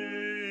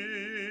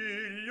consiglio,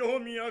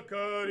 mia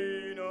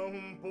carina,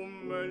 un po'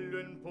 meglio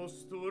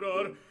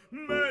imposturar,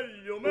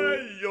 meglio,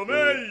 meglio,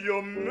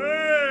 meglio,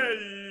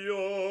 meglio.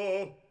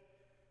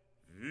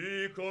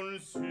 Vi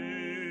consiglio,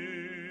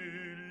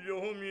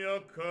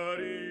 mia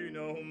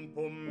carina, un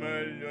po'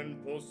 meglio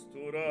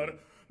imposturar,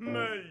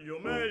 meglio,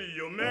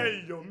 meglio,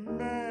 meglio,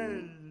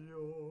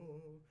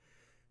 meglio.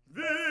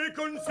 Vi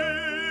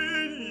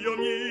consiglio,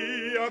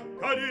 mia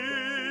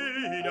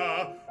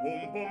carina,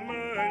 un po'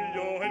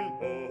 meglio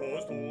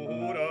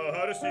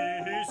imposturar, sì,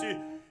 sì.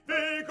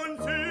 Vi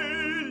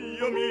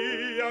consiglio,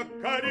 mia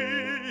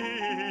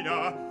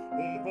carina,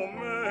 un po'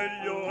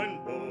 meglio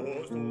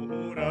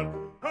imposturar.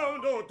 A un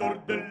dottor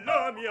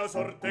della mia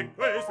sorte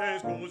queste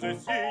scuse,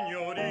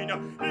 signorina.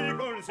 Vi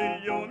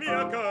consiglio,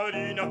 mia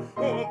carina, un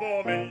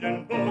po' meglio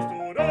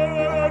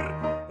imposturar,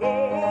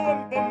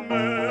 un po'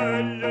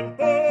 meglio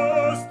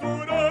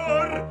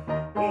imposturar,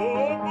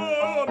 un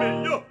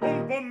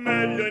po'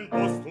 meglio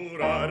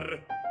imposturar.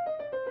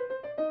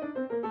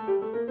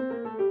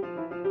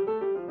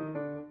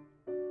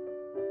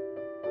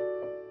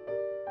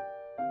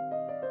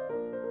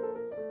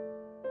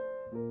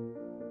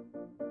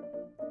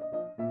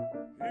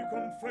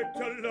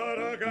 Confetti alla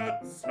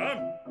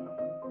ragazza,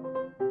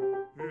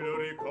 il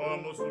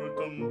ricamo sul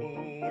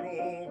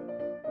tamburo,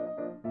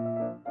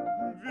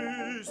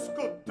 vi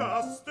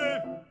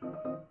scottaste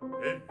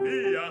e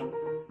via,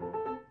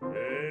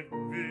 e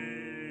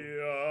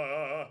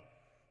via.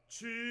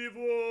 Ci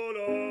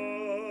vuole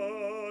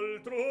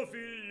altro,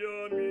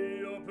 figlia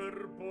mia,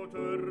 per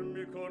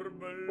potermi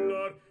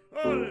corbellar,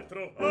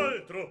 altro,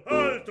 altro,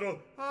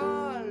 altro,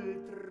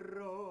 altro.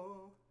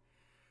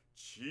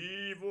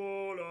 Ci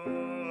vuole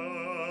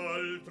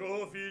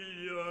altro,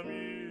 figlia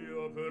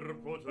mia, per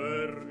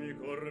potermi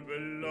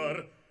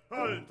corbellar,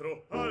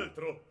 altro,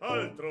 altro,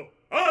 altro,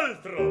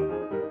 altro.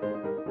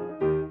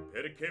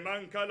 Perché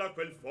manca là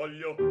quel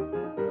foglio,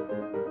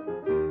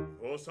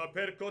 o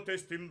saper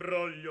cotesti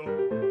imbroglio.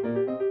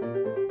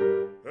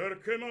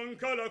 Perché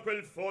manca là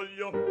quel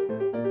foglio,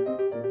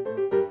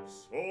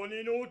 sono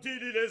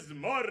inutili le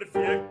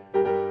smorfie.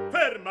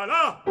 Ferma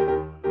là,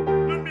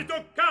 non mi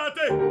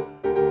toccate.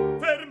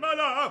 Ferma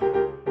là,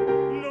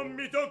 non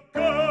mi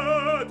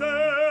toccate.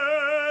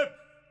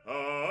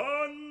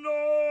 Ah no,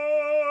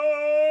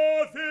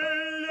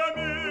 figlia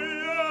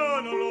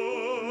mia, non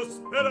lo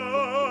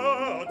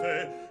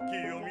sperate,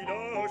 ch'io mi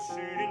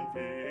lasci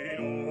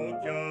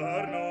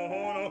infinocchiar, no,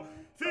 no.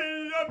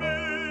 Figlia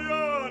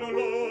mia, non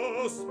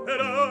lo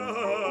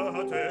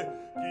sperate,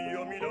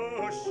 ch'io mi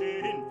lasci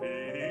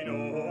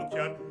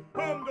infinocchiar.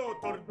 Un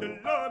dottor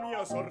della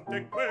mia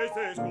sorte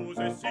queste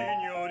scuse,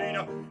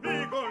 signorina.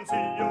 Vi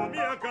consiglio,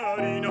 mia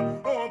carina, un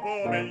po'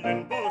 meglio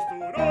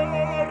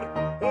imposturar,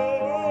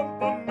 un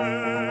po'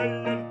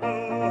 meglio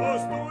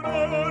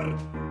imposturar,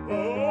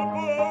 un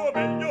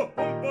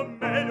po'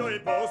 meglio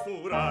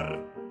imposturar.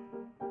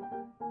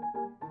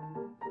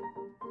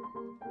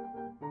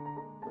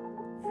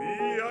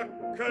 Via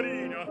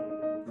carina,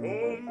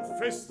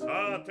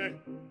 confessate,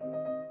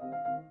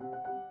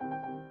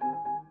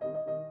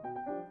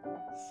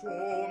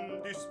 son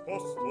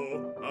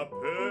disposto a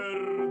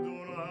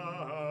perdonare.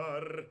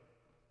 far.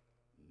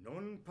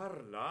 Non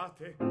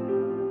parlate,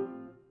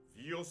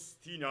 vi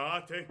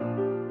ostinate,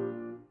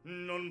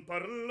 non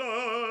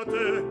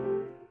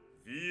parlate,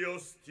 vi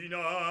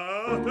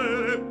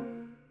ostinate,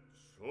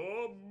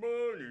 so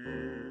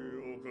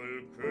benio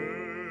quel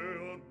che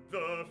ho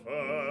da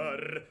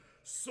far,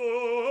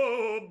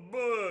 so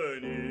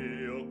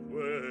benio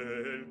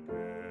quel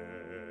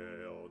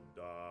che ho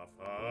da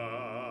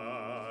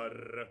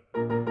far.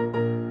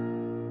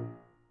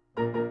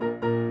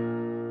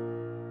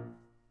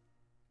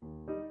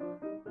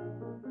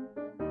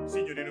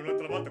 Signorina,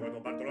 un'altra volta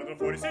quando Bartolo andrà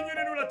fuori,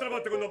 signorina, un'altra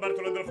volta quando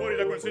Bartolo andrà fuori,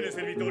 la consegna ai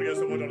servitori a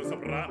suo modo lo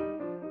saprà.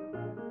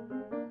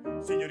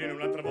 Signorina,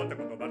 un'altra volta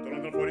quando Bartolo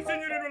andrà fuori,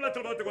 signorina,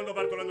 un'altra volta quando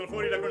Bartolo andrà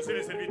fuori, la consegna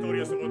ai servitori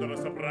a suo modo lo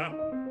saprà.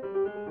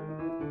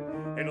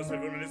 E non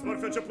serve un esmor,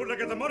 faccia pure la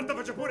gatta morta,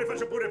 faccia pure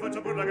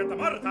la gatta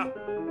morta.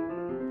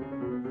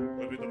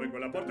 Come dove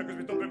quella porta,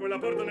 così tombe quella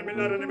porta, ne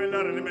mellare,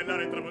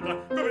 entra potrà.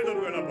 Come dove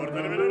quella porta,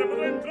 ne mellare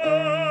potrà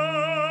entrar.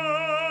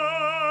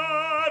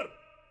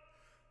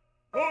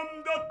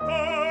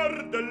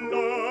 Ondattar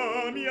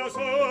della mia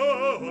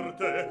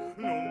sorte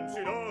non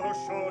si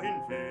lascia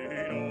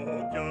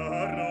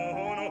infinocchiar,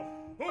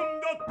 no.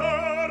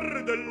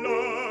 Ondattar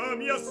della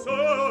mia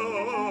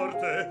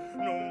sorte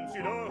non si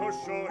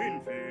lascia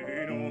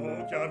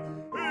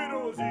infinocchiar. E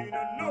Rosina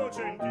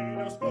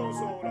innocentina,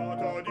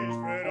 sconsolata,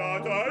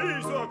 disperata,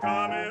 in sua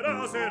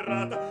camera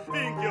serrata,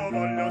 finch'io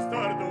voglio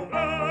star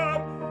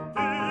dovrà,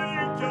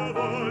 finch'io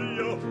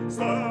voglio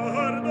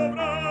star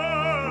dovrà.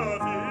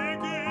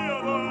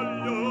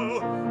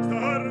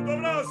 Star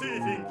dovrà, sì,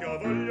 finch'io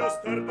voglio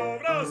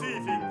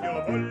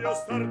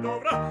star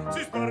dovrà,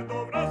 si star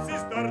dovrà, si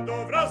star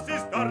dovrà, si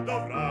star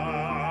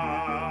dovrà.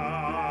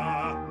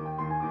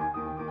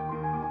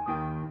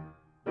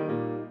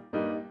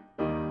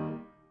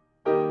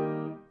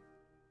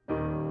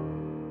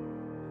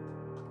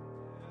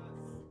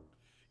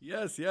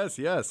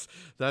 Yes.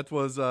 That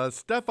was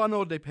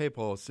Stefano De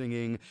Pepo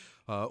singing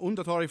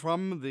Undatori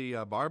from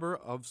the Barber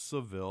of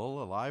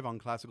Seville, live on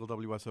Classical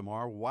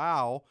WSMR.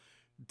 Wow.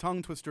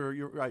 Tongue twister,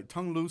 you're right,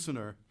 tongue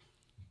loosener.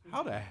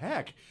 How the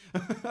heck?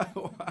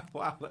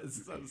 Wow,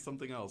 that's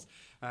something else.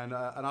 And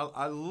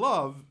I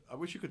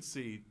wish you could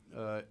see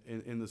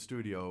in the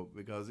studio,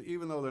 because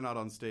even though they're not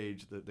on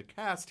stage, the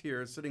cast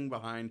here sitting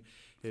behind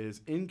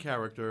is in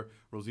character.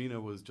 Rosina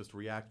was just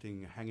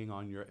reacting, hanging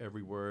on your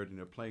every word,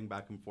 and playing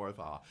back and forth.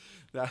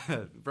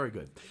 Very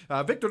good.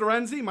 Victor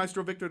Dorenzi,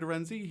 Maestro Victor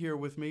Dorenzi, here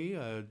with me,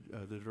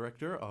 the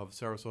director of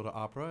Sarasota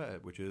Opera,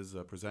 which is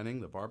presenting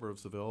The Barber of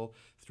Seville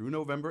through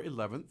November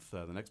 11th.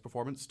 The next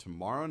performance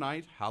tomorrow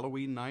night,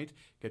 Halloween night.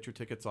 Get your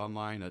tickets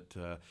online at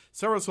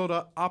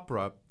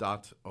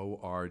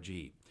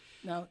sarasotaopera.org.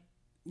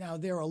 Now,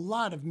 there are a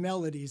lot of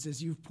melodies,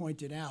 as you've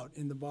pointed out,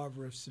 in The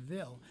Barber of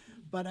Seville.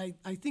 But I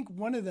think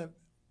one of the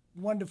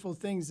wonderful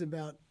things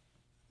about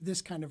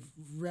this kind of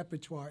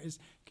repertoire is,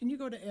 can you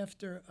go to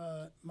after,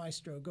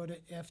 Maestro, go to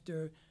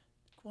after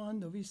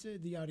Quando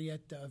Visse, the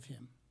arietta of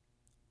him.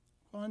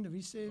 Quando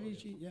Visse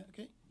Vici, yeah,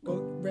 okay.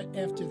 Go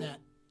after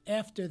that.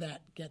 After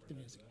that, get the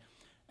music.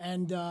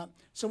 And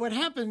so what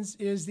happens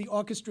is the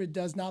orchestra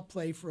does not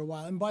play for a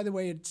while. And by the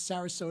way,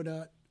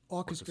 Sarasota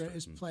Orchestra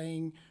is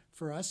playing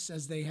for us,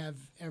 as they have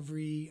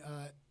every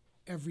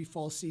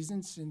fall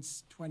season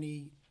since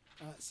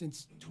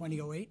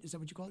 2008. Is that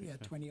what you call it? Yeah,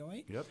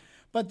 2008. Yep.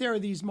 But there are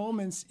these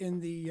moments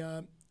in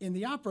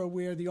the opera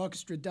where the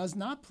orchestra does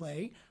not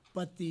play,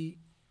 but the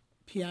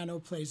piano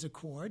plays a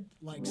chord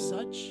like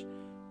such,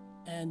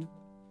 and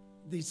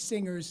the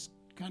singers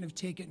kind of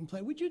take it and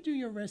play. Would you do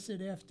your recit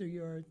after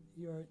you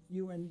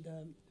and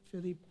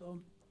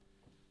Filippo?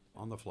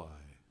 On the fly.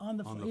 On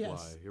the fly,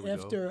 yes. Here we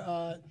after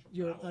go.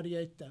 Your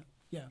arietta,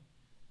 yeah.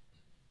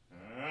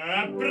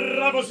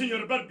 Bravo,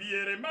 signor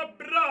barbiere, ma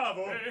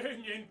bravo!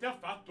 Niente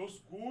affatto,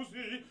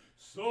 scusi,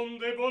 son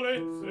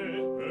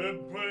debolezze. E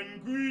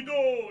ben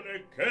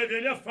guidone, che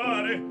vieni a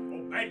fare?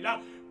 Oh,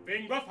 bella,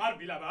 vengo a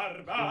farvi la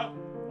barba.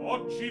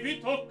 Oggi vi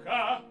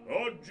tocca.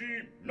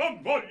 Oggi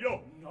non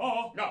voglio.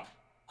 No.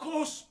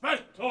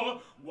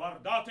 Cospetto,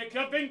 guardate che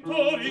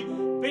avventori.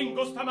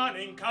 Vengo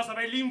stamane in casa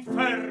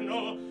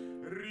dell'inferno.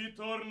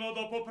 Ritorno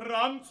dopo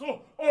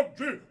pranzo.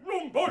 Oggi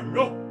non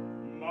voglio.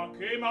 Ma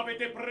che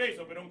m'avete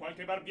preso per un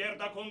qualche barbier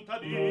da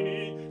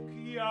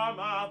contadini?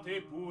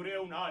 Chiamate pure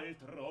un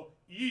altro.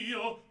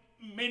 Io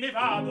me ne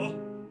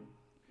vado.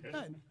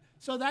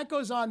 So that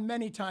goes on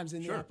many times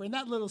in the opera. And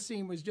that little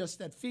scene was just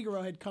that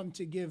Figaro had come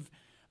to give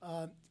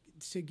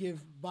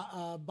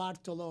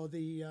Bartolo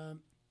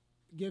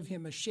give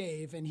him a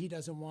shave, and he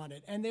doesn't want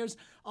it. And there's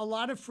a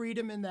lot of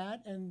freedom in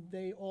that, and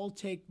they all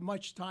take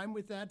much time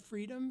with that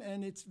freedom.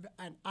 And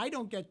I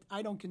don't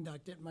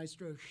conduct it.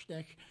 Maestro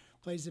Stech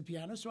plays the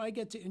piano, so I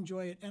get to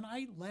enjoy it, and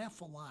I laugh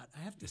a lot.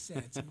 I have to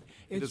say,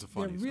 It is a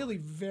funny they're really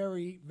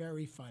very,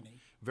 very funny.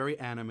 Very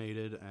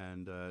animated,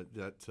 and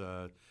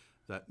that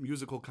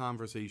musical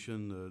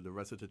conversation, the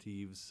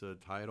recitatives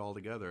tie it all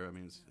together. I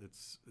mean,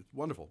 it's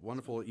wonderful,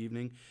 wonderful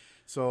evening.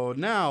 So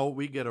now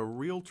we get a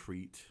real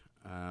treat.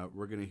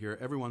 We're going to hear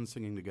everyone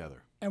singing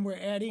together. And we're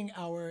adding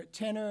our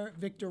tenor,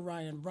 Victor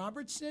Ryan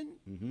Robertson,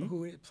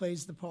 who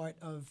plays the part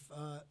of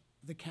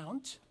the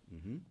Count,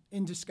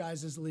 in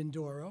disguise as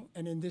Lindoro.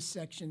 And in this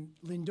section,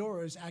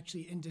 Lindoro is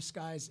actually in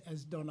disguise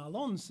as Don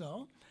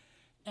Alonso.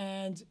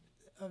 And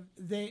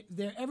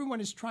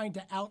everyone is trying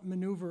to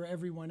outmaneuver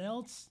everyone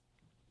else.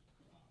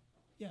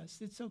 Yes,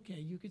 it's okay.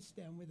 You could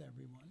stand with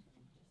everyone.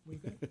 We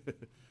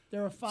good?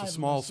 There are five. It's a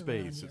small of us around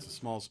space. here. It's a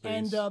small space.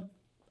 And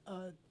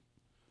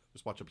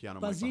just watch a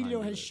piano mic Basilio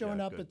behind has you. shown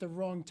Yeah, up good. at the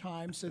wrong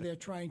time, so they're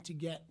trying to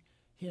get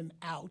him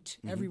out.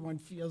 Everyone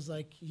feels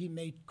like he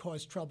may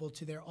cause trouble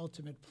to their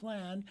ultimate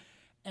plan.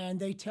 And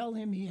they tell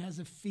him he has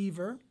a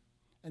fever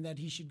and that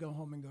he should go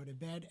home and go to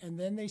bed. And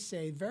then they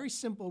say very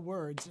simple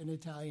words in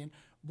Italian,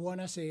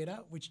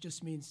 buonasera, which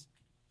just means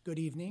good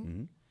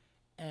evening.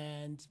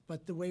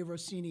 But the way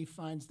Rossini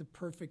finds the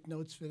perfect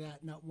notes for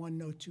that, not one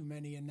note too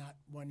many and not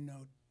one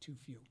note too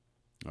few.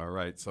 All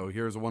right, so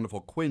here's a wonderful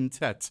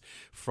quintet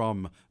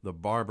from the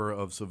Barber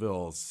of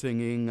Seville,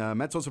 singing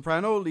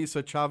mezzo-soprano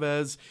Lisa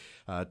Chavez,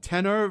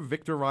 tenor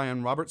Victor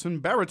Ryan Robertson,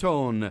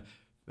 baritone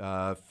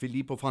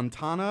Filippo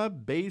Fontana,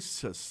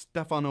 bass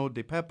Stefano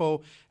De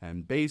Peppo,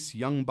 and bass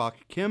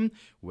Youngbok Kim,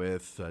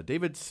 with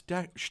David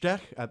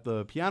Stech at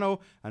the piano,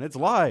 and it's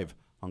live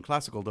on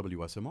Classical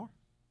WSMR.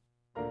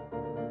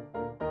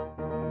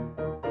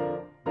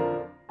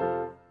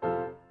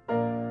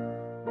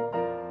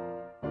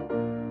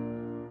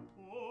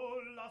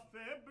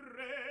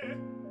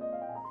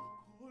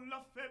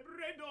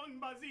 Don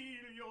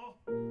Basilio,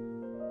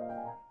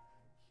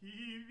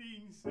 chi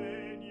vi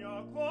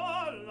insegna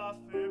con la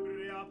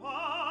febbre a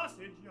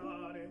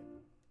passeggiare?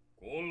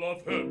 Con la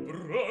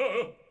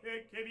febbre?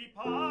 E che vi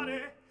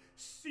pare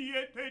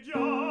siete giallo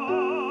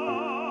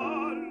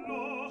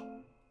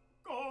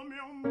come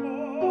un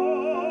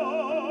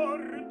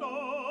morto?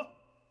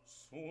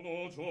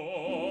 Sono giallo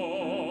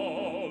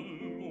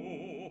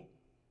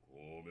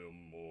come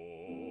un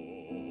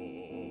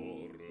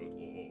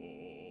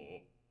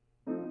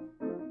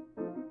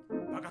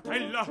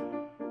bagatella,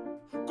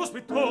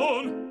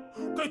 cospetton,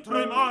 che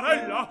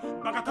tremarella,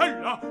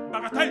 bagatella,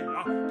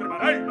 bagatella,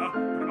 tremarella,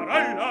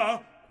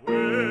 tremarella.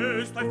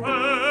 Questa è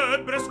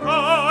febbre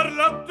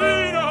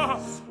scarlattina,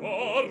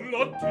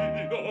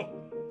 scarlattina.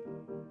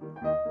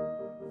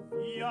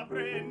 Via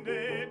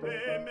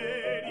prendete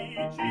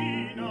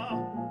medicina,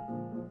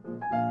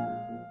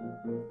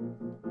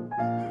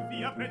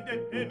 via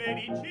prendete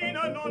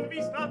medicina, non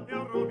vi state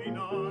a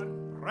rovinar.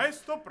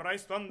 Presto,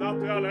 presto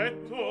andate a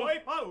letto.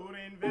 Voi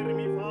paure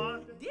invermi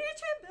fate.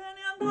 Dice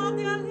bene,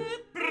 andate a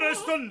letto.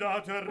 Presto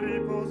andate a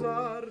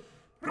riposar.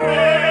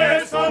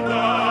 Presto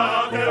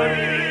andate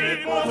a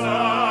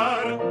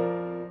riposar.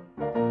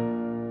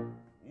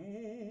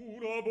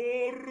 Una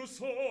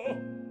borsa.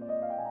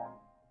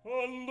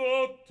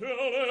 Andate a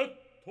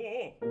letto.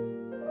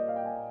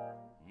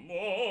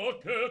 Ma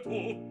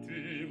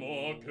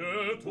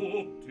che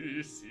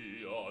tutti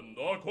siano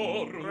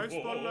d'accordo.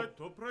 Presto a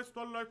letto, presto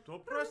a letto,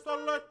 presto a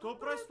letto,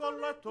 presto a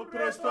letto,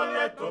 presto a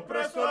letto,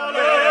 presto a letto.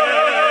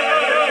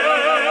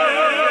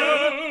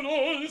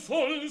 Non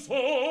son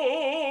sordo,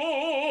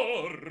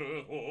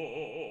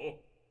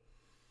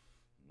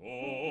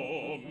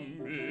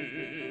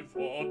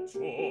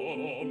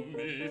 non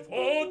mi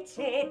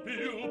faccia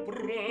più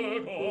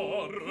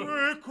pregar.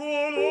 Che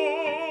color,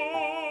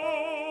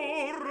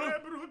 che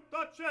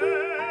brutta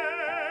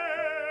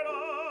cera,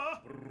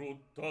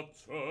 brutta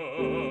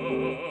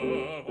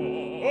cera,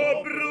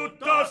 oh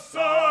brutta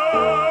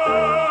sei.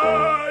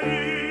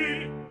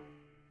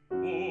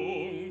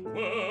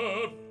 Dunque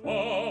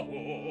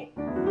vado,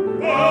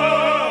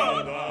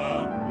 vada,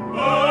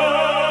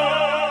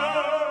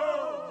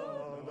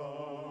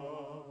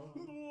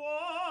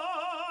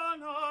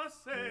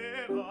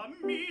 buonasera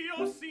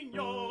mio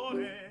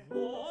signore.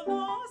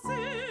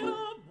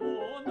 Buonasera,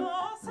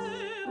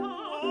 buonasera.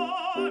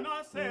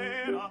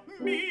 Buonasera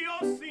mio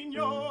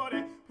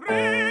signore,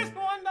 presto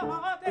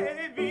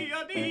andate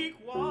via di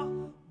qua.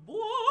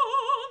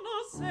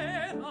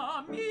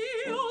 Buonasera,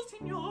 mio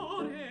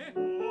signore.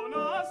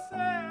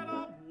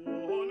 Buonasera,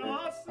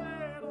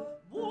 buonasera.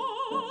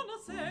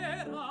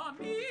 Buonasera,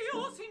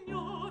 mio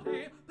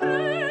signore.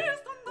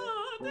 Presto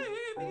andate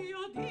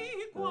via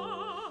di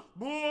qua.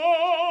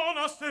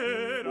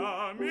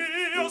 Buonasera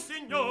mio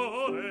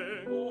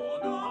signore.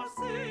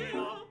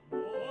 Buonasera,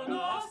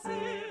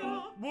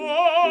 buonasera.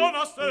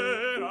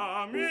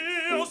 Buonasera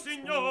mio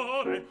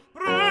signore,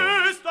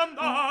 presto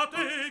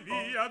andate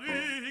via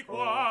di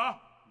qua.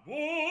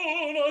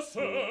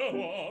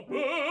 Buonasera,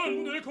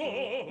 ben di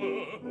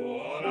cuore.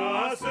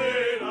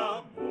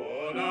 Buonasera,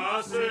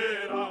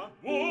 buonasera.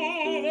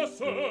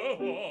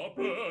 Buonasera,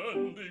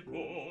 ben di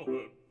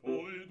cuore.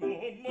 Poi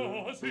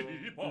domani si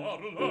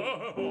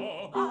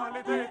parlerà.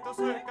 Maledetto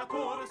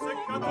seccatore,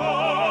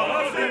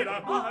 seccatore.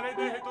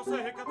 Maledetto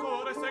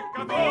seccatore,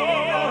 seccatore.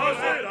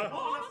 Buonasera,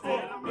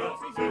 buonasera mio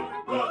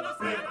signore.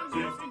 Buonasera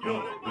mio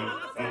signore.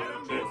 Buonasera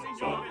mio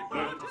signore.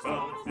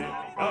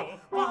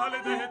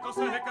 Maledetto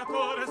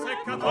seccatore,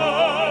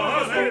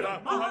 seccatore.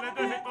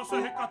 Maledetto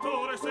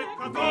seccatore,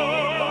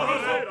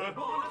 seccatore.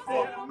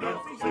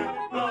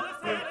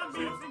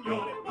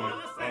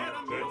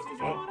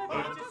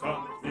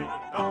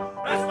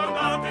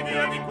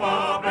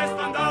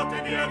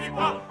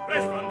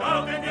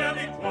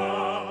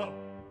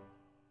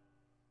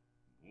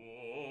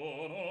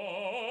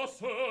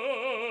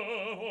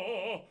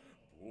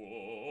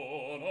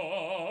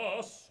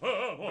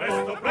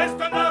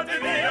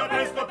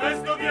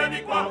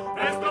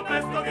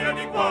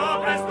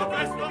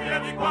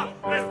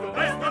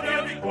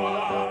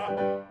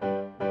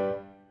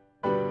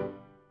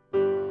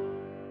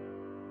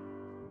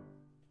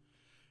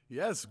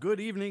 Yes, good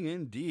evening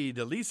indeed.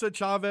 Elisa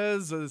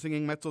Chavez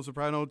singing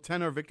mezzo-soprano,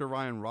 tenor Victor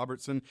Ryan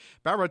Robertson,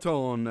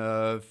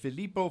 baritone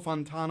Filippo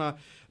Fontana,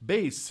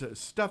 bass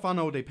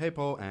Stefano De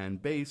Pepo,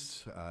 and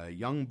bass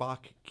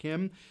Youngbach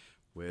Kim,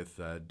 with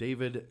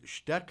David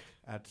Steck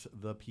at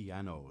the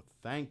piano.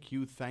 Thank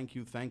you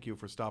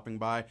for stopping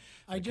by.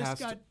 I just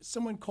got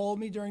someone called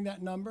me during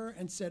that number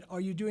and said,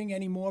 "Are you doing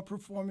any more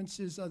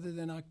performances other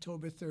than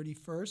October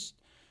 31st?"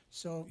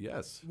 So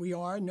yes, we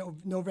are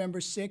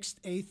November 6th,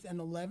 8th, and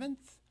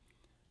 11th.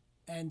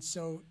 And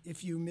so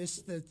if you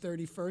missed the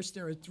 31st,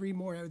 there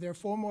are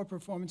 4 more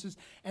performances.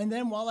 And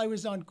then while I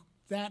was on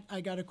that,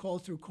 I got a call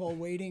through call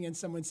waiting, and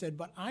someone said,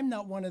 "But I'm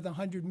not one of the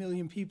 100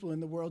 million people in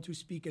the world who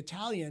speak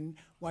Italian.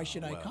 Why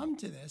should I come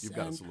to this?" You've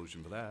got a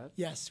solution for that.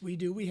 Yes, we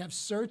do. We have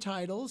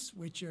surtitles,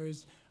 which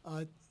is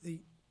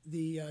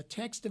the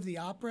text of the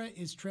opera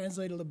is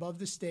translated above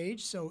the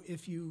stage. So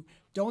if you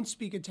don't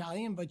speak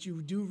Italian, but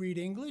you do read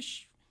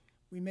English,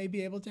 we may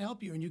be able to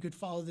help you, and you could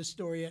follow the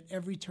story at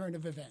every turn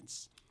of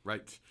events.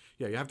 Right.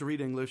 Yeah, you have to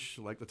read English,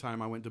 like the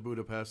time I went to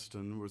Budapest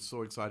and was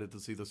so excited to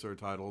see the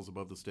surtitles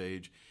above the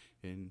stage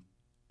in,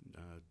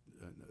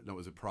 no,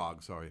 was it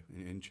Prague, sorry,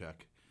 in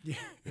Czech. Yeah.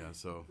 Yeah,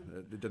 so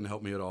it didn't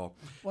help me at all.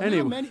 Well,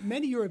 anyway,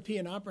 many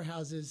European opera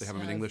houses they have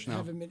them in English now?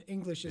 Have them in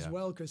English as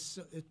well, because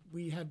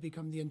we have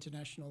become the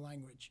international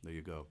language. There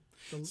you go.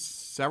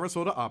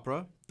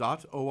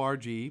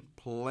 SarasotaOpera.org.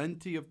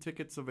 Plenty of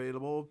tickets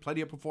available,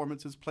 plenty of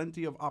performances,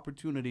 plenty of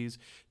opportunities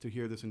to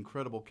hear this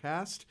incredible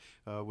cast,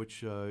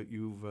 which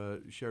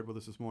you've shared with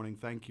us this morning.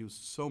 Thank you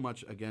so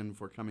much again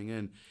for coming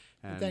in.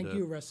 And thank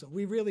you, Russell.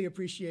 We really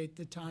appreciate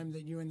the time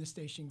that you and the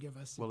station give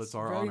us. Well, it's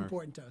our very honor.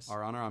 Important to us.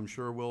 Our honor. I'm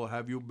sure we'll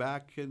have you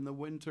back in the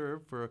winter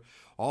for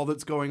all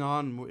that's going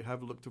on. We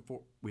have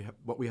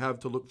what we have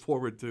to look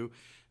forward to,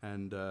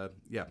 and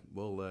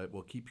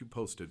we'll keep you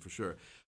posted for sure.